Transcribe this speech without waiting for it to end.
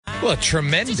Well, a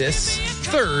tremendous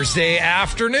Thursday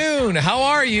afternoon. How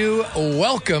are you?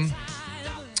 Welcome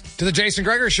to the Jason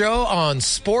Gregor Show on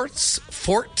Sports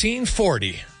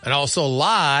 1440 and also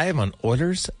live on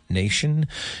Oilers Nation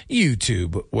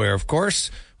YouTube, where, of course,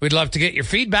 we'd love to get your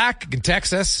feedback. You can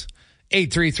text us.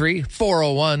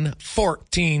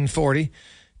 833-401-1440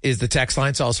 is the text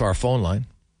line. It's also our phone line.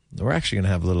 We're actually going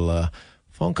to have a little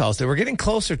phone calls today. We're getting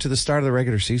closer to the start of the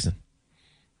regular season.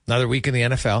 Another week in the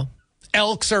NFL.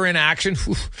 Elks are in action.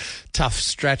 Whew, tough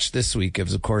stretch this week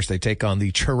as, of course, they take on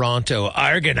the Toronto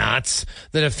Argonauts,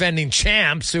 the defending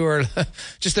champs, who are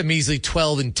just a measly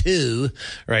 12-2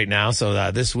 right now.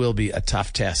 So this will be a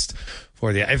tough test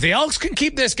for the. If the Elks can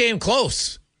keep this game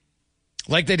close,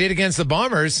 like they did against the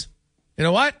Bombers, you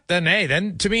know what?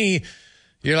 Then to me,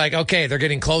 you're like, okay, they're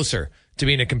getting closer to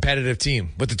being a competitive team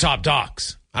with the top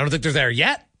dogs. I don't think they're there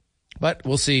yet, but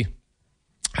we'll see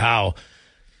how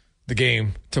the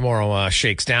game tomorrow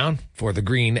shakes down for the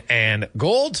green and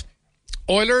gold.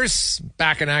 Oilers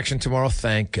back in action tomorrow.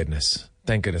 Thank goodness.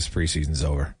 Thank goodness preseason's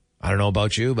over. I don't know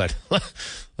about you, but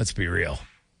let's be real.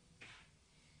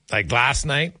 Like last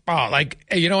night,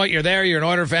 hey, you know what? You're there. You're an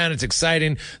Oiler fan. It's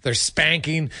exciting. They're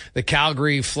spanking the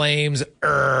Calgary Flames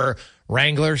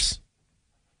Wranglers.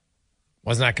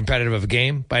 Wasn't that competitive of a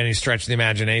game by any stretch of the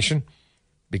imagination,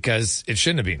 because it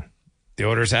shouldn't have been. The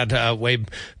Oilers had way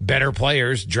better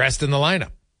players dressed in the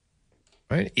lineup,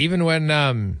 right? Even when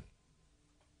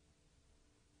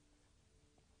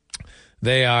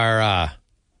they are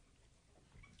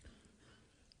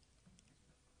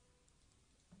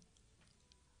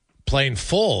playing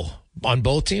full on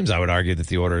both teams, I would argue that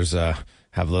the Oilers have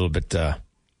a little bit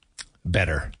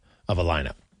better of a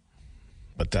lineup.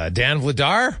 But Dan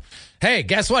Vladar, hey,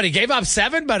 guess what? He gave up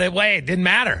 7, but it didn't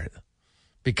matter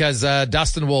because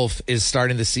Dustin Wolf is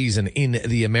starting the season in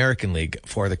the American League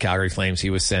for the Calgary Flames. He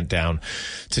was sent down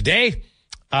today.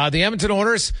 The Edmonton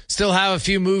Oilers still have a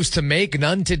few moves to make.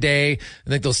 None today. I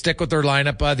think they'll stick with their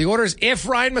lineup. The Oilers, if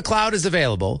Ryan McLeod is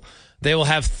available, they will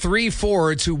have 3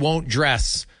 forwards who won't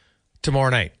dress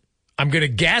tomorrow night. I'm going to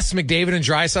guess McDavid and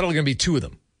Draisaitl are going to be 2 of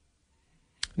them.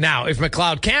 Now, if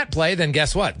McLeod can't play, then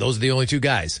guess what? Those are the only 2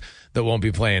 guys that won't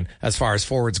be playing as far as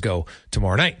forwards go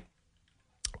tomorrow night.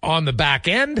 On the back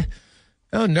end,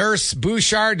 Nurse,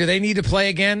 Bouchard, do they need to play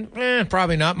again?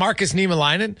 Probably not. Marcus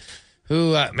Niemelainen,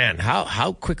 who,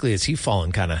 how quickly has he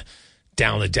fallen kind of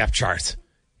down the depth charts?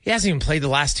 He hasn't even played the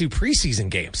last 2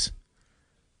 preseason games.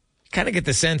 Kind of get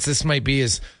the sense this might be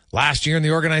his last year in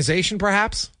the organization,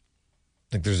 perhaps.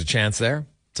 I think there's a chance there.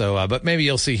 So, but maybe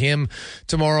you'll see him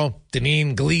tomorrow.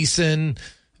 Deneen, Gleason,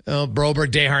 Brober,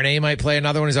 Desharnais might play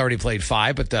another one. He's already played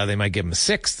 5, but they might give him a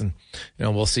 6th. And,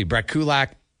 we'll see. Brett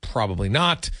Kulak, probably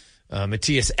not.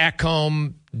 Matthias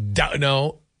Ekholm,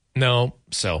 no.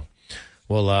 So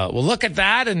we'll look at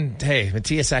that. And, hey,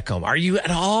 Matthias Ekholm, are you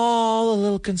at all a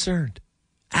little concerned?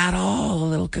 At all a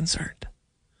little concerned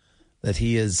that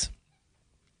he is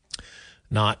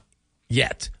not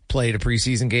yet played a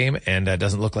preseason game and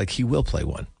doesn't look like he will play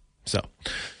one. So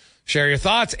share your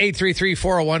thoughts.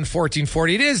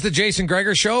 833-401-1440. It is the Jason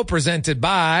Gregor Show presented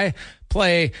by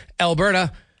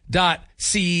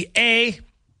PlayAlberta.ca.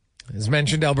 As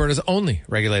mentioned, Alberta's only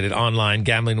regulated online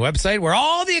gambling website where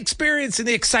all the experience and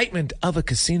the excitement of a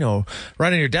casino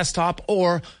run on your desktop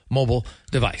or mobile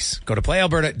device. Go to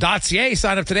PlayAlberta.ca,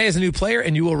 sign up today as a new player,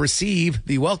 and you will receive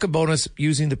the welcome bonus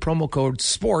using the promo code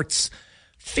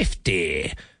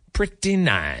SPORTS50. Pretty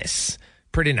nice.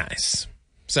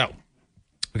 So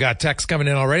we got texts coming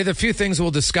in already. There are a few things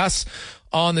we'll discuss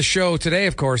on the show today.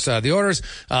 Of course, the Oilers,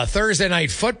 Thursday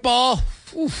night football.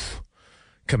 Oof.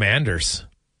 Commanders.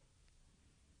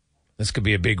 This could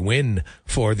be a big win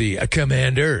for the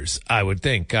Commanders, I would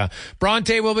think.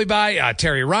 Bronte will be by,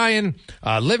 Terry Ryan,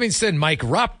 Livingston, Mike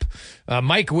Rupp,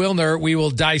 Mike Wilner. We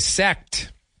will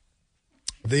dissect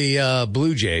the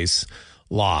Blue Jays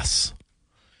loss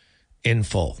in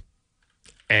full.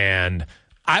 And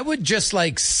I would just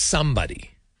like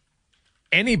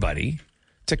anybody,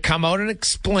 to come out and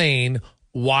explain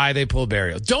why they pulled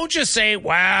Berrios. Don't just say,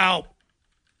 well,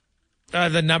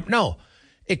 the number. No,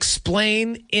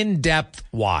 explain in depth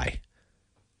why.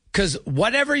 Because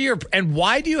why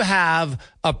do you have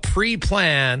a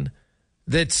pre-plan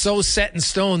that's so set in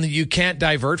stone that you can't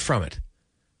divert from it?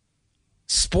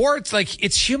 Sports,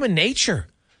 it's human nature.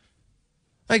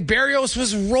 Berrios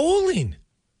was rolling.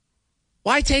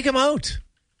 Why take him out?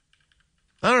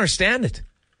 I don't understand it.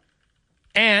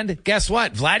 And guess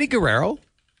what? Vladdy Guerrero,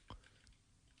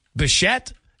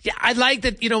 Bichette. Yeah, I like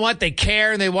that, you know what? They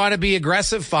care and they want to be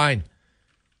aggressive. Fine.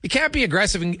 You can't be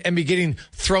aggressive and be getting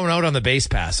thrown out on the base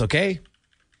pass, okay?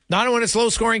 Not when it's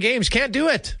low-scoring games. Can't do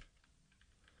it.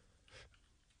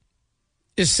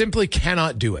 Just simply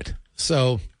cannot do it.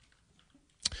 So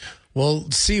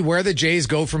we'll see where the Jays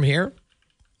go from here.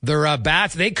 Their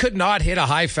bats, they could not hit a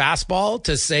high fastball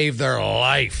to save their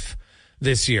life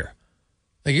this year.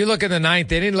 Like you look at the ninth,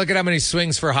 they didn't look at how many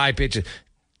swings for high pitches.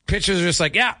 Pitchers are just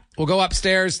like, yeah, we'll go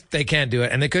upstairs. They can't do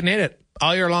it. And they couldn't hit it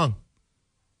all year long.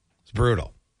 It's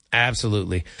brutal.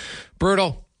 Absolutely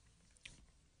brutal.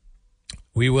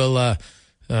 We will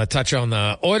touch on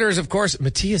the Oilers, of course.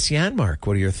 Matthias Janmark,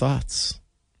 what are your thoughts?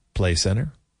 Play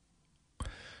center.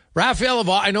 Raphael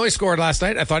Lavoie, I know he scored last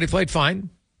night. I thought he played fine,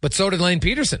 but so did Lane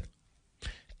Peterson.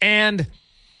 And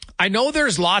I know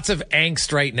there's lots of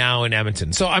angst right now in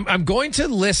Edmonton. So I'm going to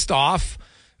list off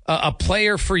a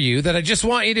player for you that I just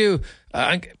want you to,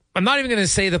 I'm not even going to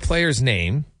say the player's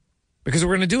name because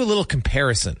we're going to do a little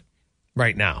comparison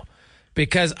right now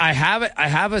because I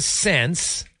have a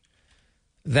sense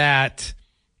that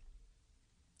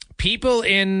people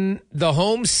in the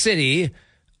home city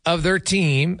of their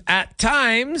team at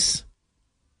times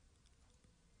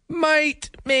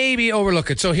might maybe overlook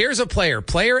it. So here's a player.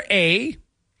 Player A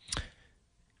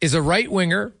is a right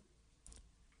winger,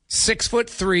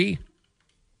 6'3",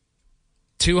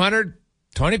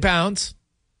 220 pounds.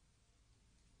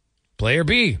 Player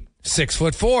B,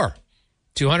 6'4",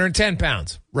 210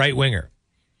 pounds, right winger.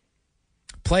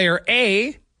 Player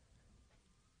A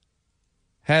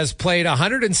has played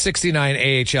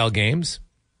 169 AHL games,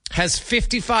 has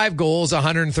 55 goals,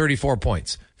 134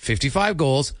 points. 55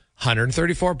 goals,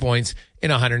 134 points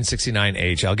in 169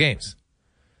 AHL games.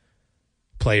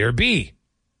 Player B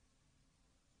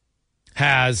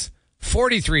has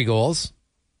 43 goals,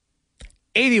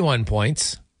 81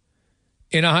 points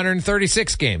in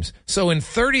 136 games. So in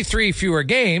 33 fewer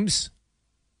games,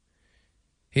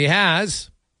 he has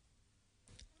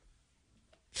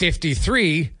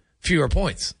 53 fewer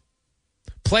points.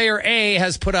 Player A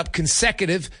has put up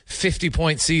consecutive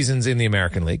 50-point seasons in the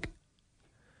American League.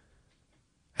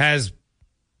 Has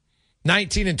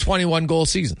 19 and 21 goal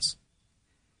seasons.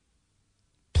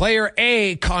 Player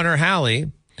A, Connor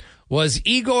Halley, was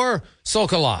Igor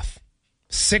Sokolov.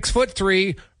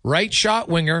 6'3", right shot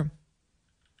winger.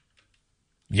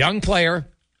 Young player.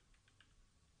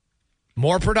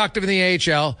 More productive in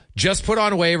the AHL. Just put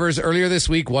on waivers earlier this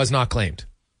week, was not claimed.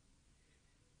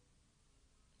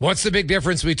 What's the big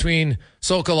difference between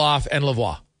Sokolov and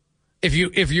Lavoie? If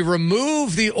you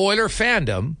remove the Oiler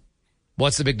fandom,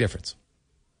 what's the big difference?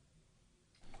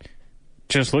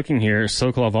 Just looking here,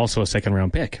 Sokolov also a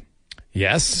second-round pick.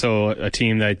 Yes. So a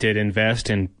team that did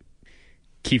invest and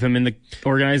keep him in the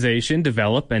organization,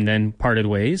 develop, and then parted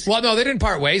ways. Well, no, they didn't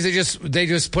part ways. They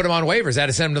just put him on waivers. They had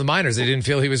to send him to the minors. They didn't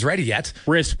feel he was ready yet.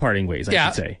 Risk parting ways, I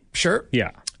should say. Sure.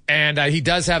 Yeah. And he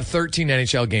does have 13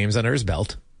 NHL games under his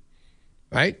belt.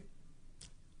 Right?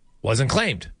 Wasn't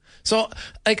claimed. So,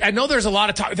 I know there's a lot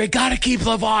of talk. They got to keep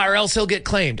Lavoie or else he'll get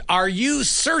claimed. Are you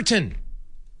certain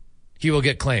he will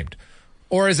get claimed?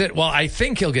 Or is it, well, I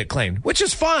think he'll get claimed, which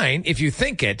is fine if you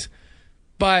think it,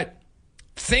 but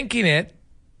thinking it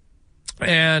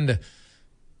and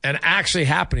actually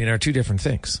happening are two different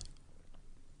things.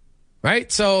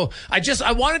 Right? So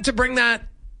I wanted to bring that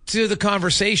to the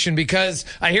conversation because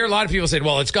I hear a lot of people say,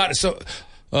 well, it's got so,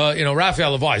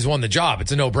 Raphael Lavoie has won the job.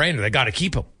 It's a no-brainer. They got to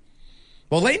keep him.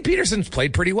 Well, Lane Peterson's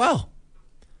played pretty well.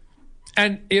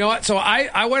 And you know what? So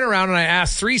I went around and I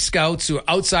asked 3 scouts who are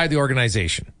outside the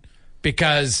organization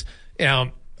because,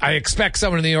 I expect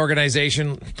someone in the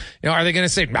organization, are they going to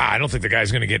say, I don't think the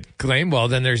guy's going to get claimed? Well,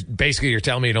 then you're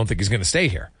telling me you don't think he's going to stay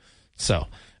here. So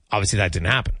obviously that didn't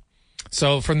happen.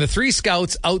 So from the 3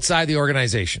 scouts outside the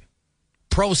organization,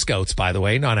 pro scouts, by the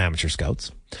way, not amateur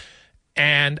scouts.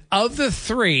 And of the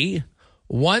 3,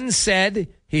 one said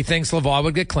he thinks Lavoie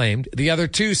would get claimed. The other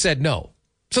 2 said no.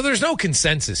 So there's no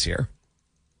consensus here.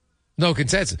 No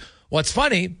consensus. What's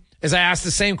funny is I asked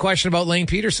the same question about Lane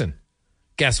Peterson.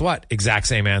 Guess what? Exact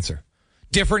same answer.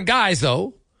 Different guys,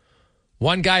 though.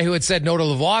 One guy who had said no to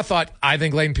Lavoie thought, I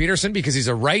think Lane Peterson, because he's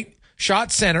a right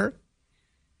shot center,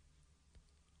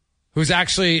 who's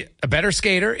actually a better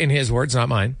skater, in his words, not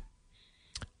mine,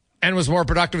 and was more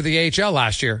productive at the AHL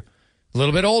last year. A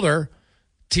little bit older.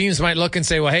 Teams might look and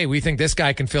say, well, hey, we think this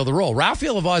guy can fill the role.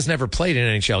 Raphael Lavoie's never played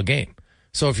an NHL game.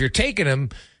 So if you're taking him,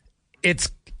 it's,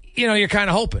 you're kind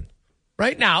of hoping.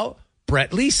 Right now,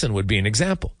 Brett Leeson would be an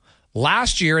example.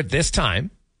 Last year at this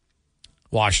time,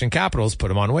 Washington Capitals put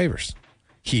him on waivers.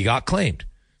 He got claimed.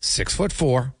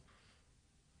 6'4",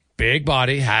 big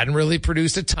body, hadn't really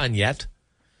produced a ton yet.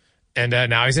 And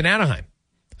now he's in Anaheim.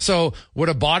 So would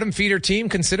a bottom feeder team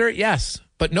consider it? Yes.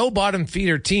 But no bottom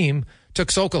feeder team took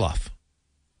Sokolov.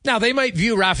 Now, they might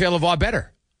view Raphael Lavoie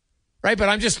better, right?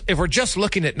 But if we're just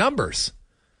looking at numbers,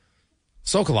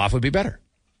 Sokolov would be better.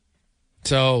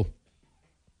 So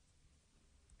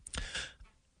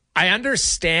I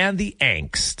understand the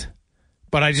angst,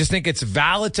 but I just think it's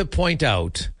valid to point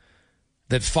out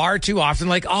that far too often,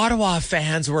 like Ottawa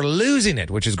fans were losing it,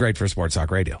 which is great for Sports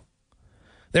Talk Radio.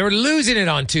 They were losing it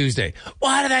on Tuesday.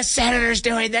 What are the Senators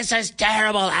doing? This is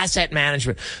terrible asset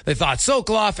management. They thought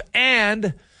Sokolov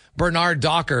and Bernard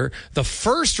Docker, the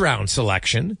first round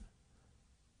selection,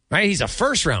 right? He's a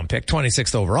first round pick,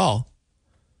 26th overall.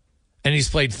 And he's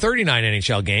played 39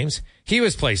 NHL games. He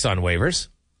was placed on waivers.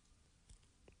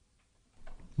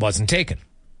 Wasn't taken.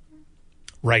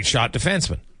 Right shot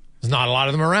defenseman. There's not a lot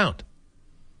of them around.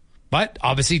 But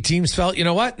obviously teams felt, you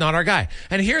know what? Not our guy.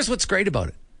 And here's what's great about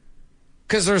it.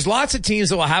 Because there's lots of teams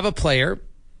that will have a player,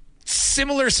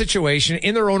 similar situation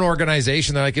in their own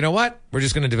organization. They're like, you know what? We're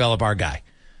just going to develop our guy.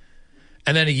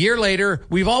 And then a year later,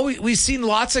 we've seen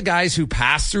lots of guys who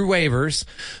pass through waivers.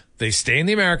 They stay in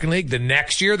the American League. The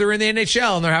next year they're in the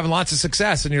NHL and they're having lots of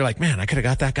success. And you're like, man, I could have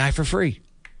got that guy for free.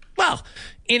 Well,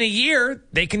 in a year,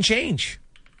 they can change.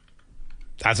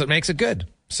 That's what makes it good.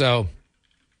 So,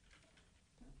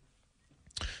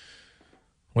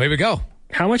 way we go.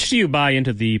 How much do you buy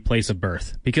into the place of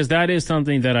birth? Because that is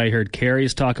something that I heard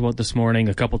Carrie's talk about this morning,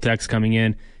 a couple texts coming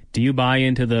in. Do you buy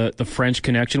into the French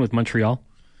connection with Montreal?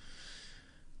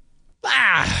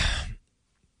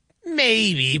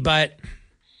 Maybe, but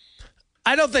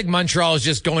I don't think Montreal is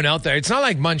just going out there. It's not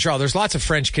like Montreal. There's lots of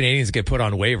French Canadians that get put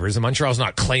on waivers, and Montreal's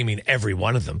not claiming every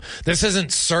one of them. This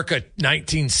isn't circa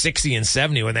 1960 and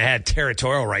 70 when they had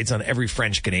territorial rights on every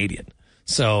French Canadian.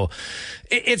 So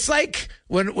it's like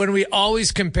when we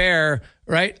always compare,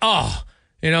 right? Oh,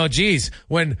 geez,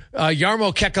 when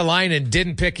Jarmo Kekalainen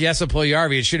didn't pick Jesse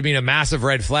Puljujärvi, it should have been a massive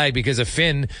red flag because a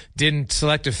Finn didn't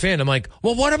select a Finn. I'm like,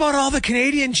 well, what about all the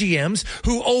Canadian GMs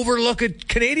who overlook a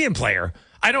Canadian player?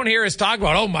 I don't hear us talk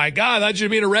about, oh my God, that should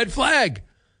have been a red flag.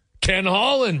 Ken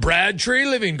Holland, Brad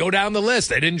Treliving, go down the list.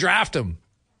 They didn't draft him.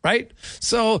 Right?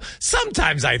 So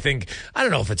sometimes I think, I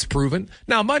don't know if it's proven.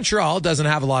 Now, Montreal doesn't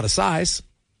have a lot of size.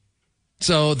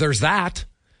 So there's that.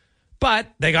 But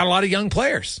they got a lot of young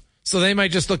players. So they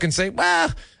might just look and say,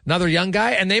 well, another young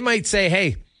guy. And they might say,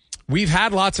 hey, we've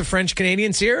had lots of French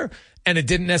Canadians here, and it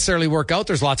didn't necessarily work out.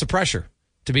 There's lots of pressure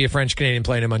to be a French Canadian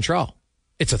playing in Montreal.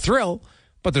 It's a thrill,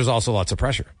 but there's also lots of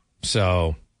pressure.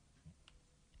 So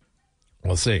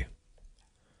we'll see.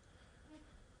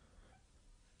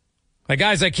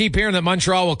 Guys, I keep hearing that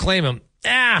Montreal will claim him.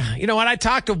 You know what? I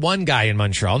talked to one guy in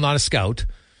Montreal, not a scout,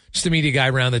 just a media guy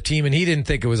around the team, and he didn't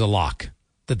think it was a lock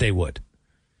that they would.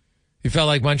 He felt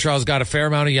like Montreal's got a fair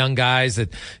amount of young guys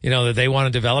that, that they want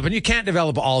to develop, and you can't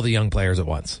develop all the young players at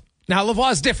once. Now,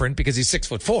 Lavoie's different because he's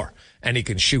 6'4" and he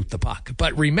can shoot the puck.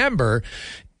 But remember,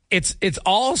 it's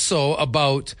also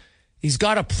about he's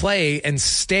got to play and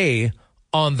stay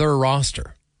on their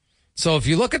roster. So if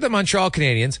you look at the Montreal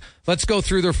Canadiens, let's go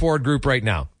through their forward group right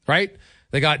now, right?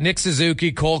 They got Nick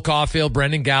Suzuki, Cole Caulfield,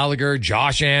 Brendan Gallagher,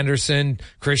 Josh Anderson,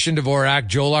 Christian Dvorak,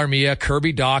 Joel Armia,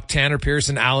 Kirby Dach, Tanner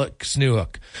Pearson, Alex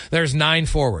Newhook. There's 9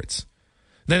 forwards.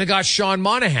 Then they got Sean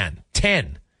Monahan,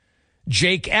 10.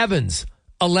 Jake Evans,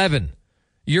 11.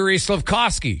 Yuri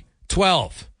Slafkovsky,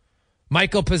 12.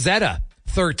 Michael Pezzetta,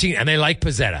 13. And they like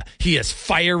Pezzetta. He is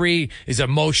fiery, he's an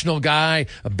emotional guy,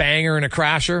 a banger and a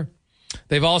crasher.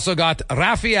 They've also got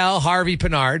Raphael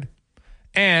Harvey-Pinard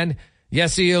and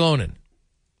Jesse Ylonen,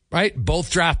 right?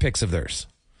 Both draft picks of theirs.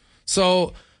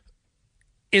 So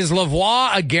is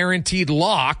Lavoie a guaranteed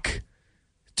lock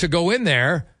to go in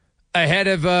there ahead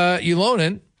of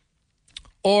Ylonen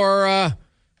or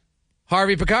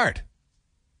Harvey-Pinard?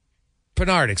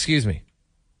 Pinard, excuse me.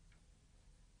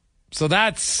 So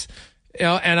that's,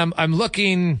 and I'm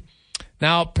looking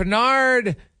now.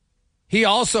 Pinard, he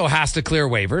also has to clear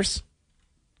waivers.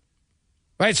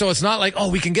 Right, so it's not like,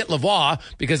 we can get Lavoie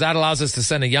because that allows us to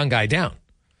send a young guy down.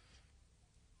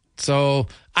 So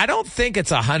I don't think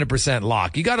it's 100%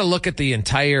 lock. You got to look at the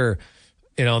entire,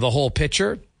 the whole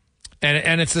picture.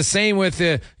 And it's the same with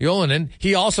Ylonen.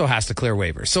 He also has to clear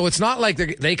waivers. So it's not like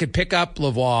they could pick up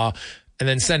Lavoie and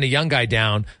then send a young guy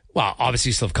down. Well,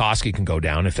 obviously Slafkovsky can go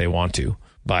down if they want to,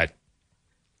 but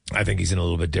I think he's in a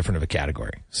little bit different of a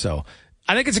category. So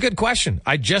I think it's a good question.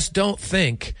 I just don't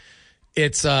think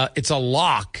it's a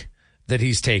lock that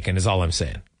he's taken is all I'm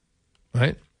saying.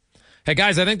 Right? Hey,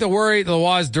 guys, I think the worry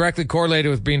Lavoie is directly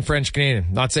correlated with being French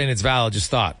Canadian. Not saying it's valid,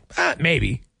 just thought.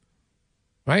 Maybe.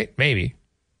 Right? Maybe.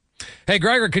 Hey,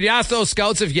 Gregor, could you ask those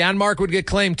scouts if Janmark would get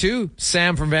claimed too?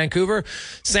 Sam from Vancouver.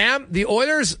 Sam, the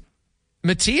Oilers,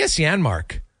 Matthias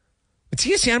Janmark's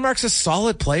a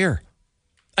solid player.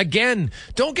 Again,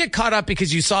 don't get caught up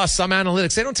because you saw some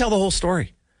analytics. They don't tell the whole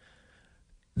story.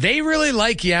 they really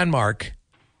like Janmark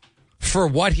for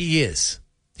what he is.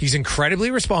 He's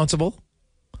incredibly responsible.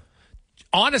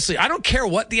 Honestly, I don't care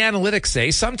what the analytics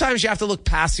say. Sometimes you have to look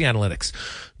past the analytics.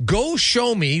 Go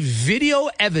show me video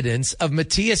evidence of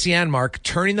Matthias Janmark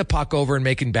turning the puck over and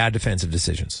making bad defensive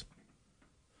decisions.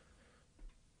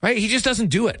 Right? He just doesn't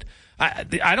do it.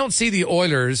 I don't see the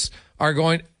Oilers are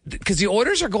going, because the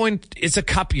Oilers are going, it's a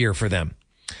cup year for them.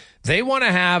 They want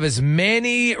to have as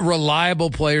many reliable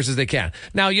players as they can.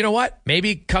 Now, you know what?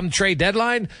 Maybe come trade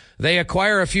deadline, they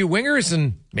acquire a few wingers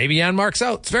and maybe Janmark's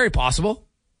out. It's very possible.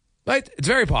 Right? It's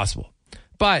very possible.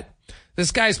 But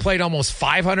this guy's played almost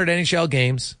 500 NHL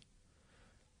games.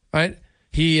 Right?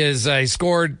 He has he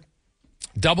scored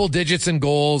double digits in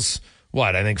goals,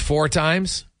 I think 4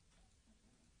 times.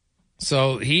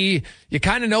 So you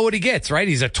kind of know what he gets, right?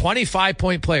 He's a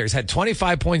 25-point player. He's had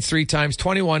 25 points 3 times,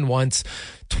 21 once,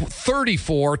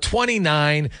 34,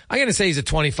 29. I'm going to say he's a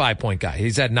 25-point guy.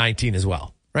 He's had 19 as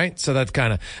well, right? So that's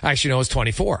kind of, actually, no, it's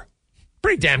 24.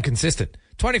 Pretty damn consistent.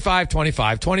 25,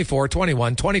 25, 24,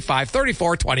 21, 25,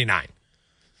 34, 29.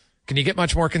 Can you get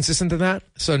much more consistent than that?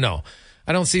 So no,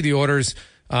 I don't see the Oilers.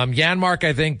 Janmark,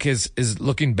 I think, is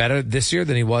looking better this year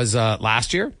than he was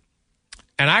last year.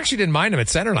 And I actually didn't mind him at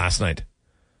center last night.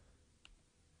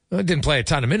 I didn't play a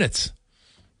ton of minutes,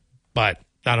 but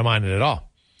I don't mind it at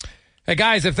all. Hey,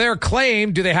 guys, if they're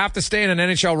claimed, do they have to stay in an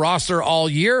NHL roster all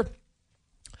year?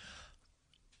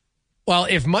 Well,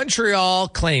 if Montreal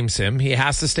claims him, he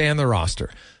has to stay on the roster.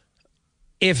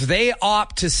 If they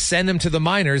opt to send him to the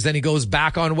minors, then he goes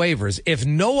back on waivers. If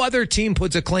no other team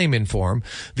puts a claim in for him,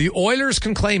 the Oilers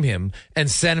can claim him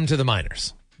and send him to the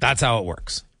minors. That's how it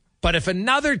works. But if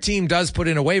another team does put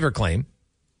in a waiver claim,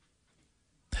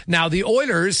 now the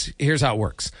Oilers, here's how it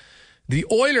works. The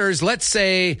Oilers, let's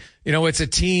say, it's a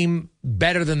team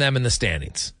better than them in the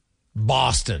standings.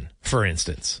 Boston, for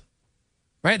instance.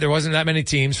 Right? There wasn't that many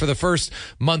teams. For the first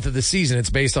month of the season, it's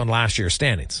based on last year's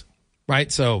standings.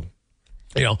 Right? So,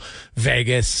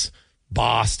 Vegas,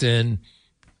 Boston.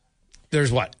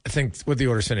 There's I think, what the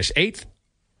Oilers finished? 8th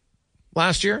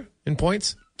last year in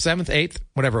points? 7th, 8th,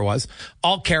 whatever it was.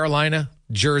 All Carolina,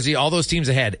 Jersey, all those teams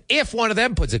ahead. If one of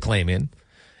them puts a claim in,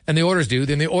 and the Oilers do,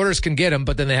 then the Oilers can get him,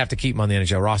 but then they have to keep him on the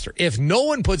NHL roster. If no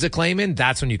one puts a claim in,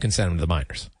 that's when you can send him to the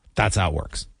minors. That's how it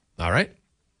works. All right?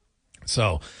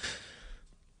 So,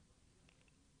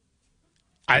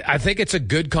 I think it's a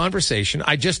good conversation.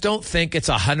 I just don't think it's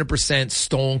 100%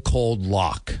 stone cold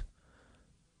lock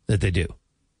that they do.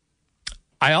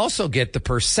 I also get the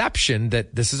perception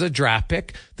that this is a draft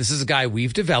pick. This is a guy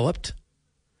we've developed.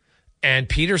 And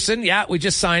Peterson, we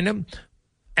just signed him.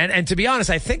 And to be honest,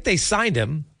 I think they signed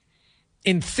him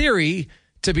in theory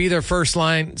to be their first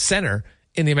line center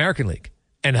in the American League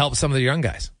and help some of the young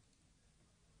guys.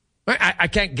 I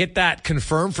can't get that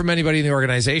confirmed from anybody in the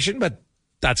organization, but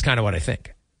that's kind of what I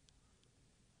think.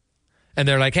 And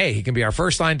they're like, hey, he can be our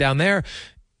first line down there.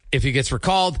 If he gets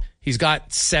recalled, he's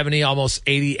got 70, almost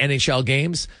 80 NHL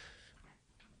games.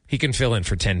 He can fill in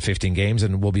for 10, 15 games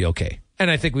and we'll be okay. And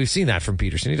I think we've seen that from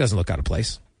Peterson. He doesn't look out of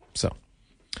place. So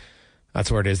that's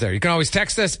where it is there. You can always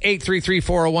text us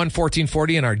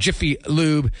 833-401-1440 in our Jiffy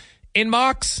Lube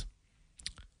inbox.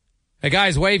 Hey,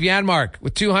 guys, waive Janmark.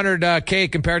 With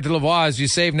 $200K compared to Lavoie, as you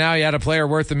save now, you had a player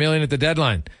worth $1 million at the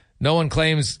deadline. No one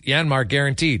claims Janmark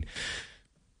guaranteed.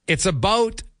 It's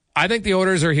about, I think the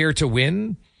Oilers are here to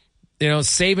win.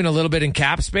 Saving a little bit in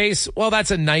cap space, well,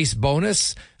 that's a nice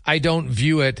bonus. I don't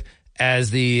view it as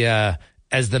the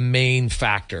main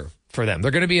factor for them.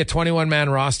 They're going to be a 21-man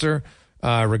roster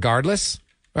regardless,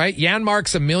 right?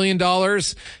 Janmark's $1 million,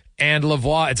 and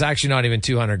Lavoie, it's actually not even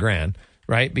 $200,000,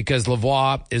 right? Because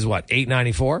Lavoie is what,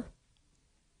 $894?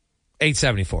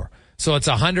 $874. So it's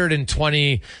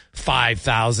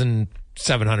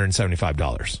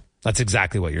 $125,775. That's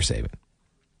exactly what you're saving.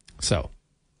 So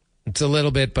it's a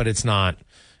little bit, but it's not.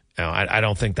 I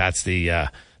don't think that's the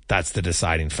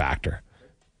deciding factor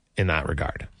in that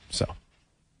regard. So,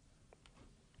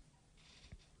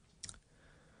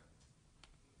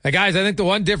 hey guys, I think the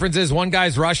one difference is one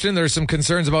guy's Russian. There's some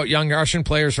concerns about young Russian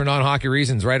players for non-hockey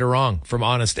reasons, right or wrong, from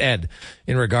Honest Ed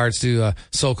in regards to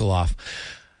Sokolov.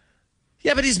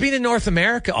 Yeah, but he's been in North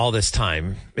America all this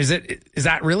time. Is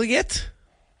that really it?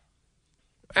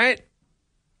 I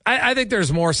think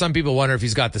there's more. Some people wonder if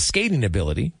he's got the skating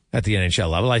ability at the NHL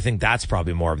level. I think that's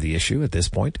probably more of the issue at this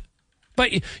point.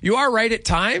 But you are right at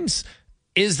times.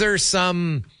 Is there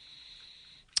some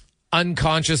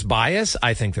unconscious bias?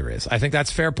 I think there is. I think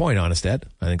that's a fair point, Honest Ed.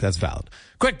 I think that's valid.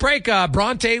 Quick break.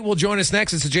 Bronte will join us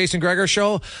next. It's the Jason Gregor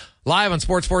Show, live on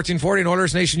Sports 1440 and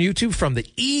Oilers Nation YouTube from the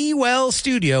Ewell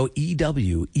Studio,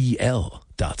 EWEL.com.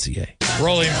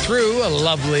 Rolling through a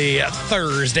lovely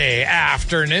Thursday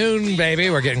afternoon, baby.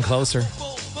 We're getting closer.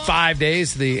 5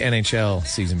 days to the NHL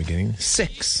season beginning.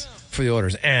 6 for the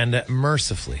Oilers. And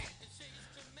mercifully,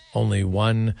 only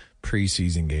one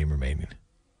preseason game remaining.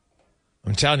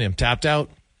 I'm telling you, I'm tapped out.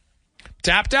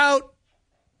 Tapped out.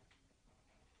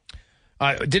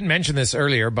 I didn't mention this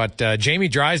earlier, but Jamie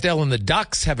Drysdale and the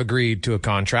Ducks have agreed to a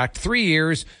contract. 3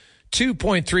 years,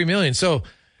 $2.3 million. So,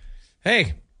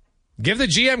 hey, give the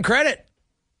GM credit.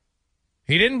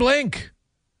 He didn't blink.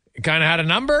 He kind of had a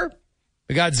number.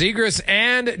 We got Zegras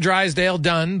and Drysdale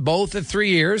done, both at 3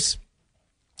 years.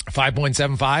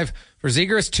 5.75 for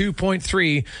Zegras,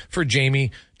 2.3 for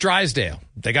Jamie Drysdale.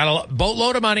 They got a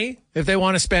boatload of money if they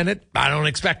want to spend it. I don't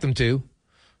expect them to,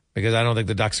 because I don't think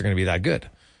the Ducks are going to be that good.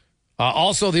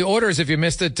 Also, the Oilers, if you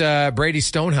missed it, Brady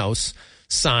Stonehouse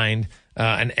signed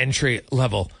an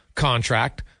entry-level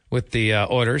contract with the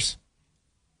Oilers.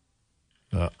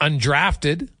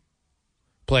 Undrafted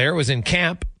player was in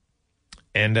camp,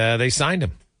 and they signed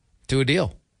him to a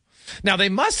deal. Now, they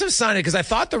must have signed it because I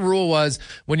thought the rule was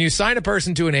when you sign a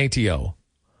person to an ATO,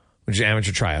 which is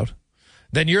amateur tryout,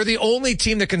 then you're the only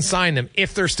team that can sign them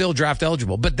if they're still draft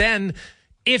eligible. But then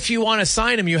if you want to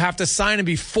sign him, you have to sign him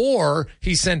before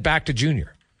he's sent back to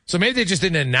junior. So maybe they just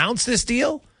didn't announce this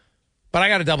deal, but I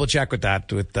got to double check with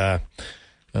that with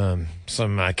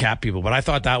some cap people. But I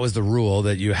thought that was the rule,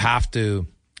 that you have to,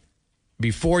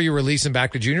 before you release him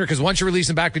back to junior, because once you release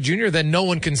him back to junior, then no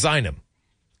one can sign him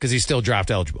because he's still draft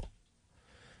eligible.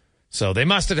 So they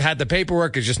must have had the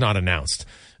paperwork. It's just not announced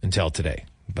until today.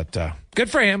 But good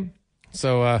for him.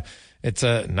 So it's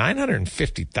a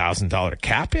 $950,000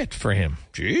 cap hit for him.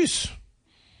 Jeez.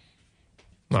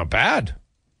 Not bad.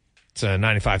 It's a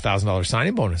 $95,000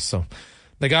 signing bonus. So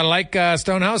they got to like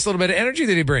Stonehouse, a little bit of energy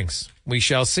that he brings. We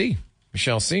shall see. We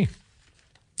shall see.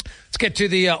 Let's get to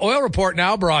the oil report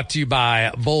now, brought to you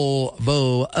by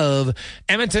Volvo of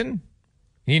Edmonton.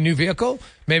 Need a new vehicle?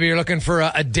 Maybe you're looking for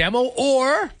a demo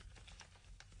or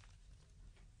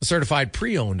a certified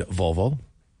pre-owned Volvo.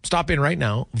 Stop in right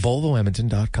now,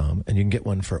 VolvoEdmonton.com, and you can get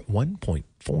one for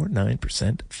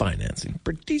 1.49% financing.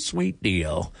 Pretty sweet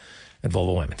deal at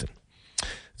Volvo Edmonton.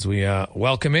 As we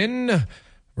welcome in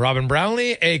Robin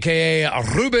Brownlee, a.k.a.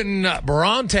 Ruben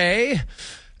Bronte.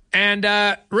 And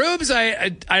Rubes,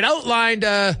 I'd outlined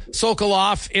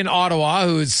Sokolov in Ottawa,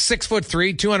 who's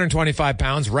 6'3", 225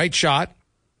 pounds, right shot.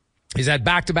 He's had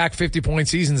back-to-back 50-point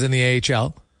seasons in the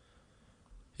AHL.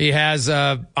 He has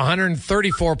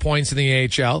 134 points in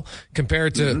the AHL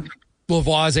compared to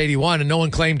Lavoie's 81, and no one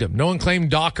claimed him. No one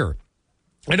claimed Docker.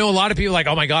 I know a lot of people are like,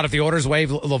 oh my God, if the Oilers waive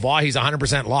Lavoie, he's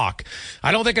 100% lock.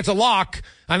 I don't think it's a lock.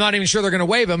 I'm not even sure they're going to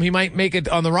waive him. He might make it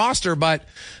on the roster, but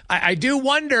I do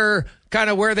wonder kind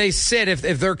of where they sit if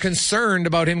they're concerned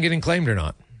about him getting claimed or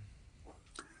not.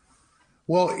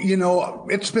 Well, you know,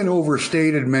 it's been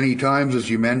overstated many times, as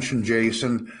you mentioned,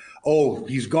 Jason. Oh,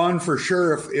 he's gone for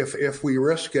sure if we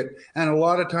risk it. And a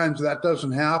lot of times that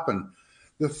doesn't happen.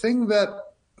 The thing that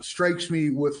strikes me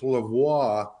with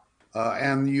Lavoie,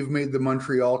 and you've made the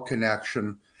Montreal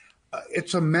connection,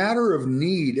 it's a matter of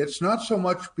need. It's not so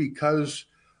much because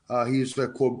he's the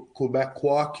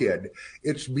Quebecois kid.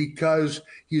 It's because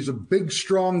he's a big,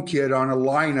 strong kid on a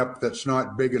lineup that's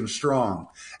not big and strong.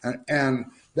 And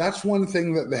that's one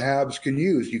thing that the Habs can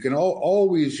use. You can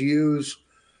always use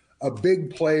a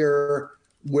big player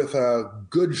with a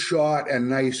good shot and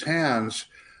nice hands,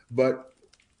 but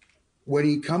when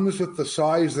he comes with the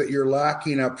size that you're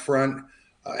lacking up front,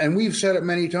 and we've said it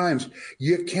many times,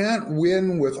 you can't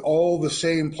win with all the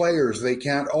same players. They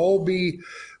can't all be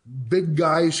big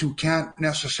guys who can't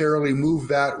necessarily move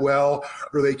that well,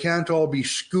 or they can't all be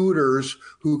scooters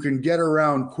who can get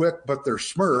around quick, but they're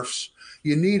Smurfs.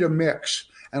 You need a mix,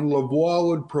 and Lavoie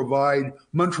would provide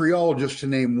Montreal, just to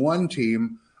name one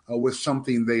team, with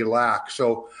something they lack.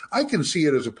 So I can see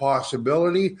it as a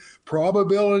possibility.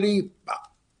 Probability,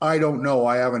 I don't know.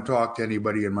 I haven't talked to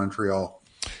anybody in Montreal.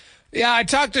 Yeah, I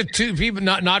talked to two people,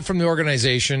 not from the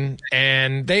organization,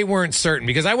 and they weren't certain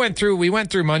because we went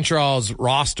through Montreal's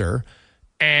roster,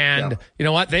 and you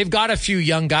know what? They've got a few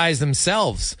young guys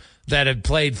themselves that have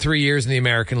played 3 years in the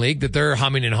American League that they're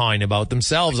humming and hawing about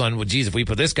themselves on, well, geez, if we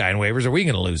put this guy in waivers, are we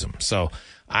going to lose him? So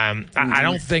I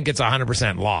don't think it's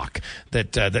 100% lock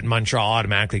that Montreal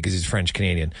automatically, because he's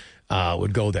French-Canadian,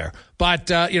 would go there. But,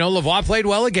 Lavoie played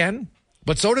well again,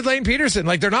 but so did Lane Peterson.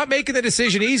 Like, they're not making the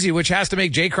decision easy, which has to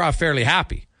make Jay Croft fairly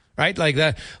happy, right? Like,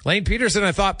 Lane Peterson,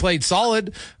 I thought, played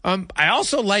solid. I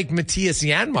also like Matthias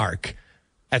Janmark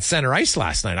at center ice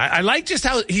last night. I like just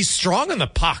how he's strong on the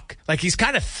puck. Like, he's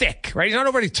kind of thick, right? He's not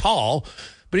overly tall,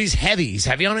 but he's heavy. He's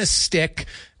heavy on his stick.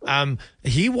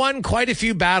 He won quite a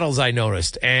few battles, I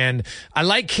noticed, and I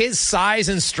like his size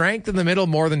and strength in the middle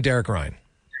more than Derek Ryan.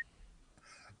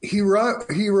 He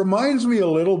reminds me a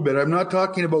little bit. I'm not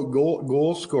talking about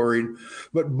goal scoring,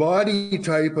 but body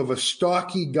type of a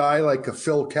stocky guy like a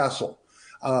Phil Kessel.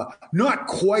 Not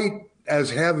quite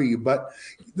as heavy, but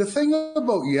the thing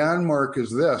about Janmark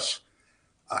is this,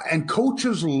 and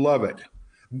coaches love it.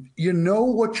 You know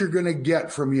what you're going to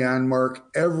get from Janmark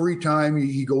every time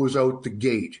he goes out the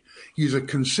gate. He's a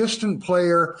consistent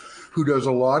player who does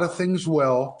a lot of things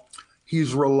well.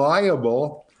 He's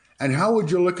reliable. And how would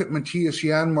you look at Matthias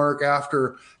Janmark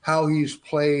after how he's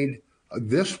played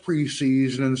this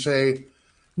preseason and say,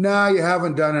 nah, you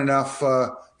haven't done enough.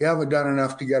 You haven't done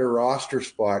enough to get a roster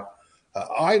spot.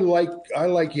 I like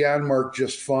Janmark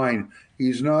just fine.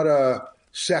 He's not a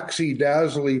sexy,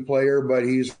 dazzly player, but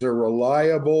he's a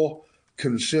reliable,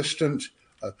 consistent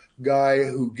guy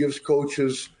who gives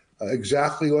coaches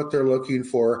exactly what they're looking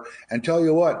for. And tell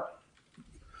you what,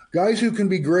 guys who can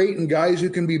be great and guys who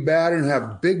can be bad and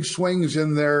have big swings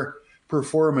in their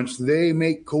performance, they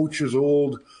make coaches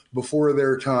old before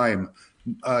their time.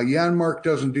 Janmark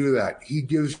doesn't do that. He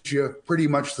gives you pretty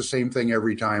much the same thing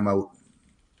every time out.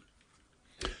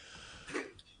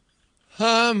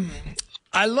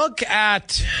 I look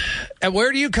at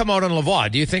where do you come out on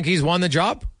Lavoie? Do you think he's won the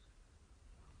job?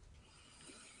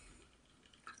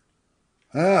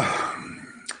 I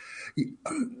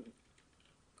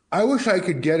wish I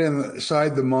could get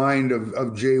inside the mind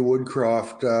of Jay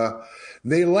Woodcroft.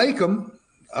 They like him.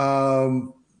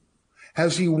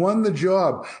 Has he won the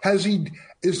job?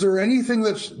 Is there anything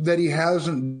that he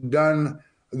hasn't done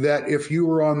that if you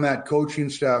were on that coaching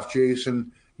staff,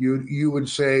 Jason, you would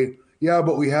say, yeah,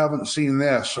 but we haven't seen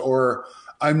this, or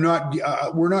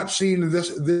we're not seeing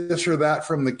this or that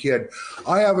from the kid.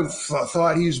 I haven't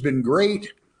thought he's been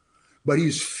great, but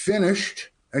he's finished,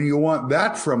 and you want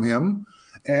that from him.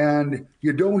 And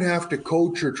you don't have to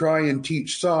coach or try and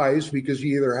teach size because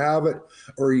you either have it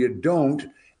or you don't.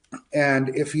 And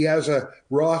if he has a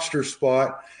roster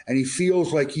spot and he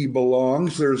feels like he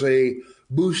belongs, there's a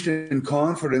boost in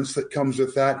confidence that comes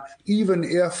with that. Even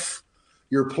if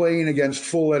you're playing against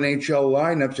full NHL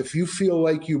lineups, if you feel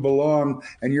like you belong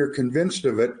and you're convinced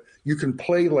of it, you can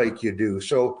play like you do.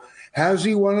 So has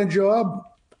he won a job?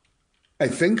 I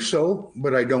think so,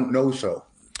 but I don't know so.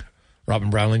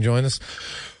 Robin Brownlee joined us.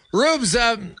 Rubes,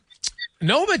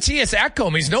 no Matthias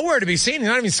Ekholm. He's nowhere to be seen. He's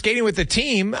not even skating with the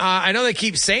team. I know they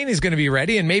keep saying he's going to be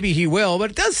ready, and maybe he will, but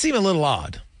it does seem a little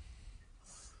odd.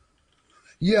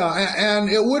 Yeah, and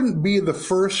it wouldn't be the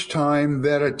first time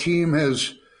that a team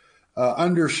has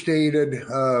understated,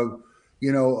 an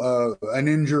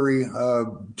injury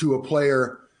to a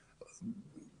player.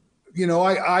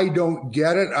 I don't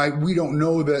get it. We don't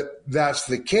know that that's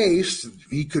the case.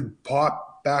 He could pop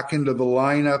back into the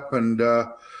lineup and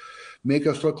make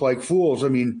us look like fools. I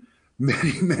mean,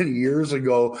 many years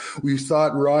ago, we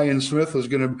thought Ryan Smith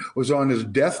was on his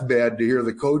deathbed to hear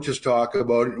the coaches talk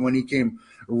about it. And when he came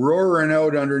roaring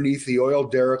out underneath the oil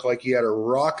derrick like he had a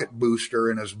rocket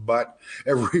booster in his butt,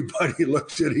 everybody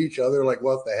looked at each other like,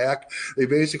 what the heck? They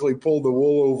basically pulled the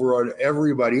wool over on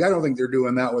everybody. I don't think they're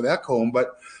doing that with Ekholm,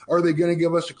 but are they going to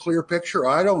give us a clear picture?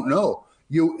 I don't know.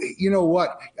 You know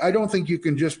what? I don't think you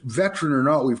can just, veteran or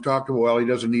not, we've talked about, well, he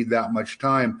doesn't need that much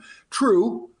time.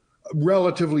 True,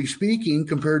 relatively speaking,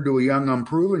 compared to a young,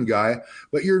 unproven guy,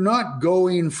 but you're not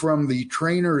going from the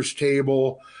trainer's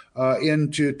table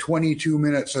into 22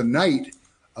 minutes a night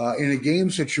in a game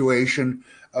situation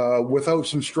without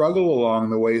some struggle along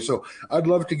the way. So I'd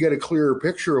love to get a clearer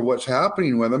picture of what's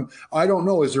happening with him. I don't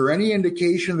know. Is there any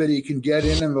indication that he can get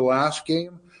in the last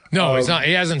game? No, he's not.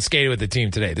 He hasn't skated with the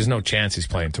team today. There's no chance he's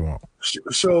playing tomorrow.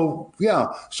 So yeah.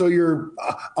 So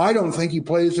I don't think he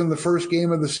plays in the first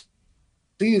game of the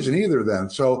season either. Then,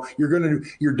 so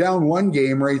you're down one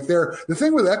game right there. The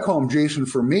thing with Ekholm, Jason,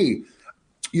 for me,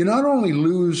 you not only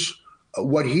lose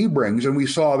what he brings, and we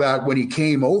saw that when he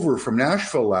came over from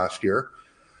Nashville last year,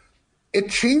 it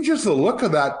changes the look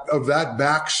of that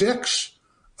back six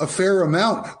a fair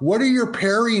amount. What are your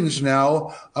pairings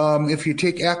now if you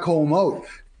take Ekholm out?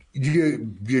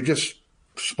 You just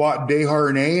spot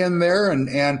Desharnais in there,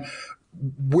 and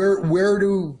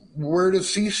where does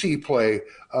Ceci play?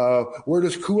 Where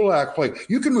does Kulak play?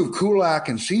 You can move Kulak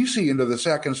and Ceci into the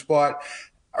second spot.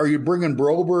 Are you bringing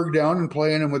Broberg down and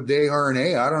playing him with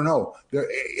Desharnais? I don't know.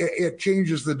 It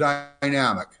changes the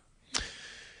dynamic.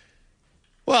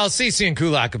 Well, Ceci and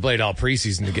Kulak have played all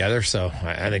preseason together, so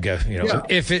I think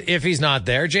if he's not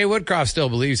there, Jay Woodcroft still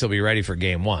believes he'll be ready for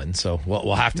game one. So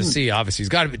we'll have to see. Obviously,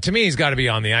 he's got to be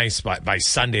on the ice by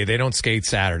Sunday. They don't skate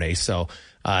Saturday, so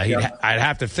I'd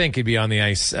have to think he'd be on the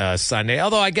ice Sunday.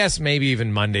 Although I guess maybe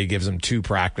even Monday gives him 2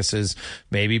 practices,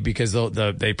 maybe because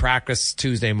they practice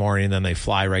Tuesday morning and then they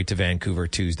fly right to Vancouver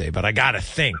Tuesday. But I got to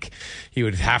think he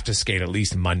would have to skate at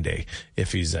least Monday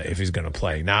if he's going to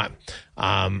play. Not,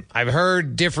 I've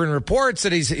heard different reports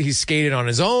that he's skated on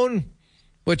his own,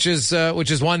 which is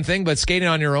one thing, but skating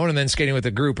on your own and then skating with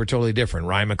a group are totally different.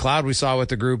 Ryan McLeod we saw with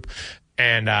the group,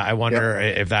 and I wonder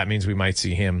if that means we might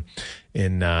see him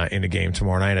in a game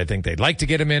tomorrow night. I think they'd like to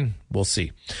get him in. We'll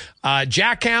see.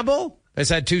 Jack Campbell has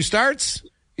had 2 starts.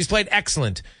 He's played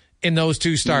excellent in those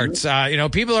 2 starts.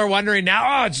 People are wondering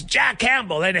now, it's Jack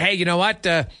Campbell. And hey, you know what?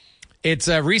 It's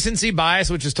a recency bias,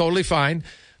 which is totally fine.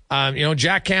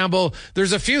 Jack Campbell,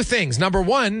 there's a few things. Number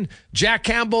one, Jack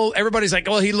Campbell, everybody's like,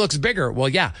 well, he looks bigger. Well,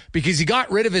 yeah, because he got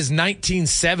rid of his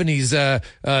 1970s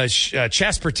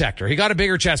chest protector. He got a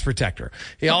bigger chest protector.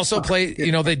 He also played,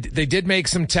 they did make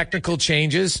some technical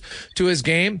changes to his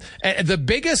game. And the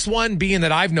biggest one being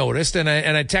that I've noticed, and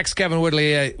I text Kevin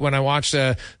Woodley when I watched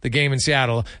the game in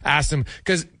Seattle, asked him,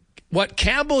 because what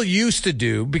Campbell used to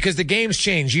do, because the game's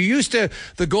changed, the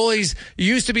goalies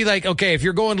used to be like, okay, if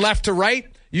you're going left to right,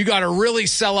 you got to really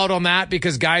sell out on that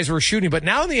because guys were shooting. But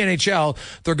now in the NHL,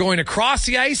 they're going across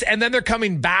the ice and then they're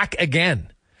coming back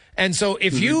again. And so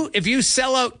if you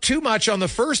sell out too much on the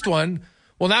first one,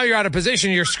 well, now you're out of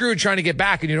position. You're screwed trying to get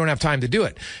back and you don't have time to do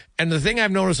it. And the thing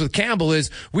I've noticed with Campbell is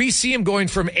we see him going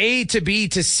from A to B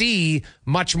to C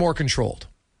much more controlled.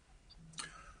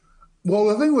 Well,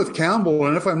 the thing with Campbell,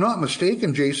 and if I'm not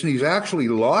mistaken, Jason, he's actually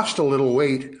lost a little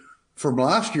weight from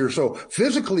last year. So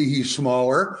physically he's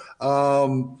smaller.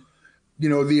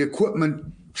 The equipment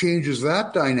changes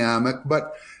that dynamic,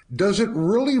 but does it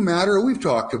really matter? We've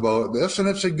talked about this and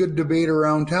it's a good debate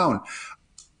around town.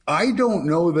 I don't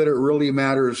know that it really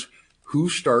matters who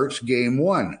starts game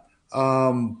 1.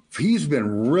 He's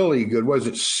been really good. Was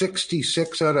it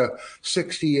 66 out of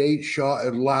 68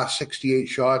 last 68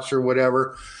 shots or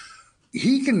whatever?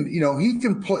 He can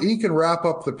wrap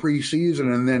up the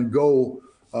preseason and then go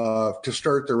to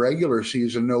start the regular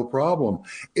season, no problem.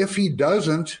 If he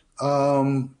doesn't,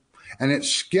 and it's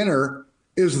Skinner,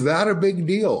 is that a big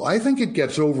deal? I think it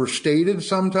gets overstated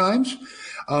sometimes.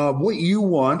 What you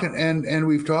want, and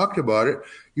we've talked about it,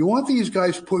 you want these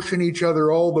guys pushing each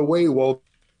other all the way. Well,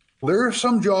 there are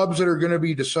some jobs that are going to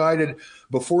be decided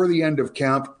before the end of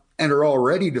camp and are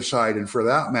already decided for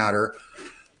that matter.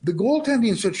 The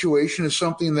goaltending situation is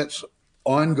something that's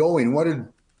ongoing. What did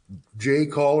Jay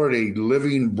call it? A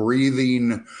living,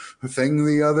 breathing thing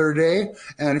the other day.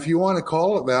 And if you want to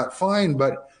call it that, fine.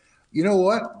 But you know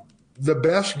what? The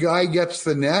best guy gets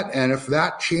the net. And if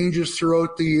that changes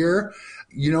throughout the year,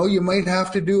 you might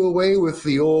have to do away with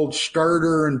the old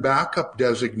starter and backup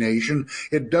designation.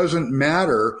 It doesn't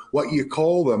matter what you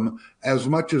call them as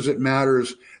much as it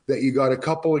matters that you got a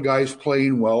couple of guys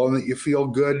playing well and that you feel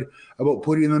good about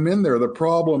putting them in there. The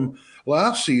problem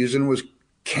last season was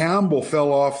Campbell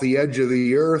fell off the edge of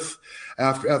the earth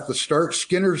at the start.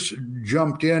 Skinner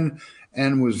jumped in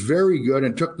and was very good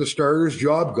and took the starter's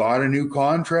job, got a new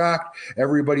contract.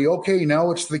 Everybody, okay,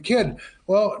 now it's the kid.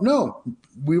 Well, no,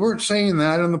 we weren't saying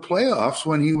that in the playoffs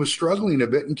when he was struggling a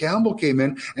bit and Campbell came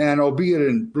in and, albeit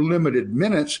in limited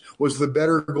minutes, was the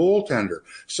better goaltender.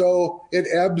 So it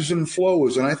ebbs and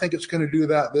flows, and I think it's going to do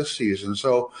that this season.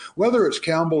 So whether it's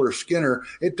Campbell or Skinner,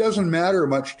 it doesn't matter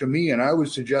much to me, and I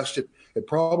would suggest it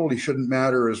probably shouldn't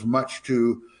matter as much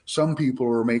to some people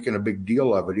who are making a big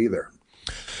deal of it either.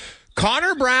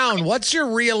 Connor Brown, what's your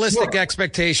realistic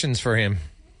expectations for him?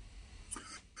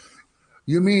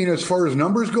 You mean as far as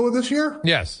numbers go this year?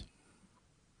 Yes.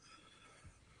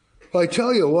 I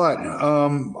tell you what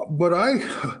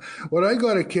I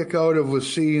got a kick out of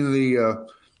was seeing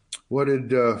what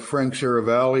did Frank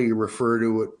Saravalli refer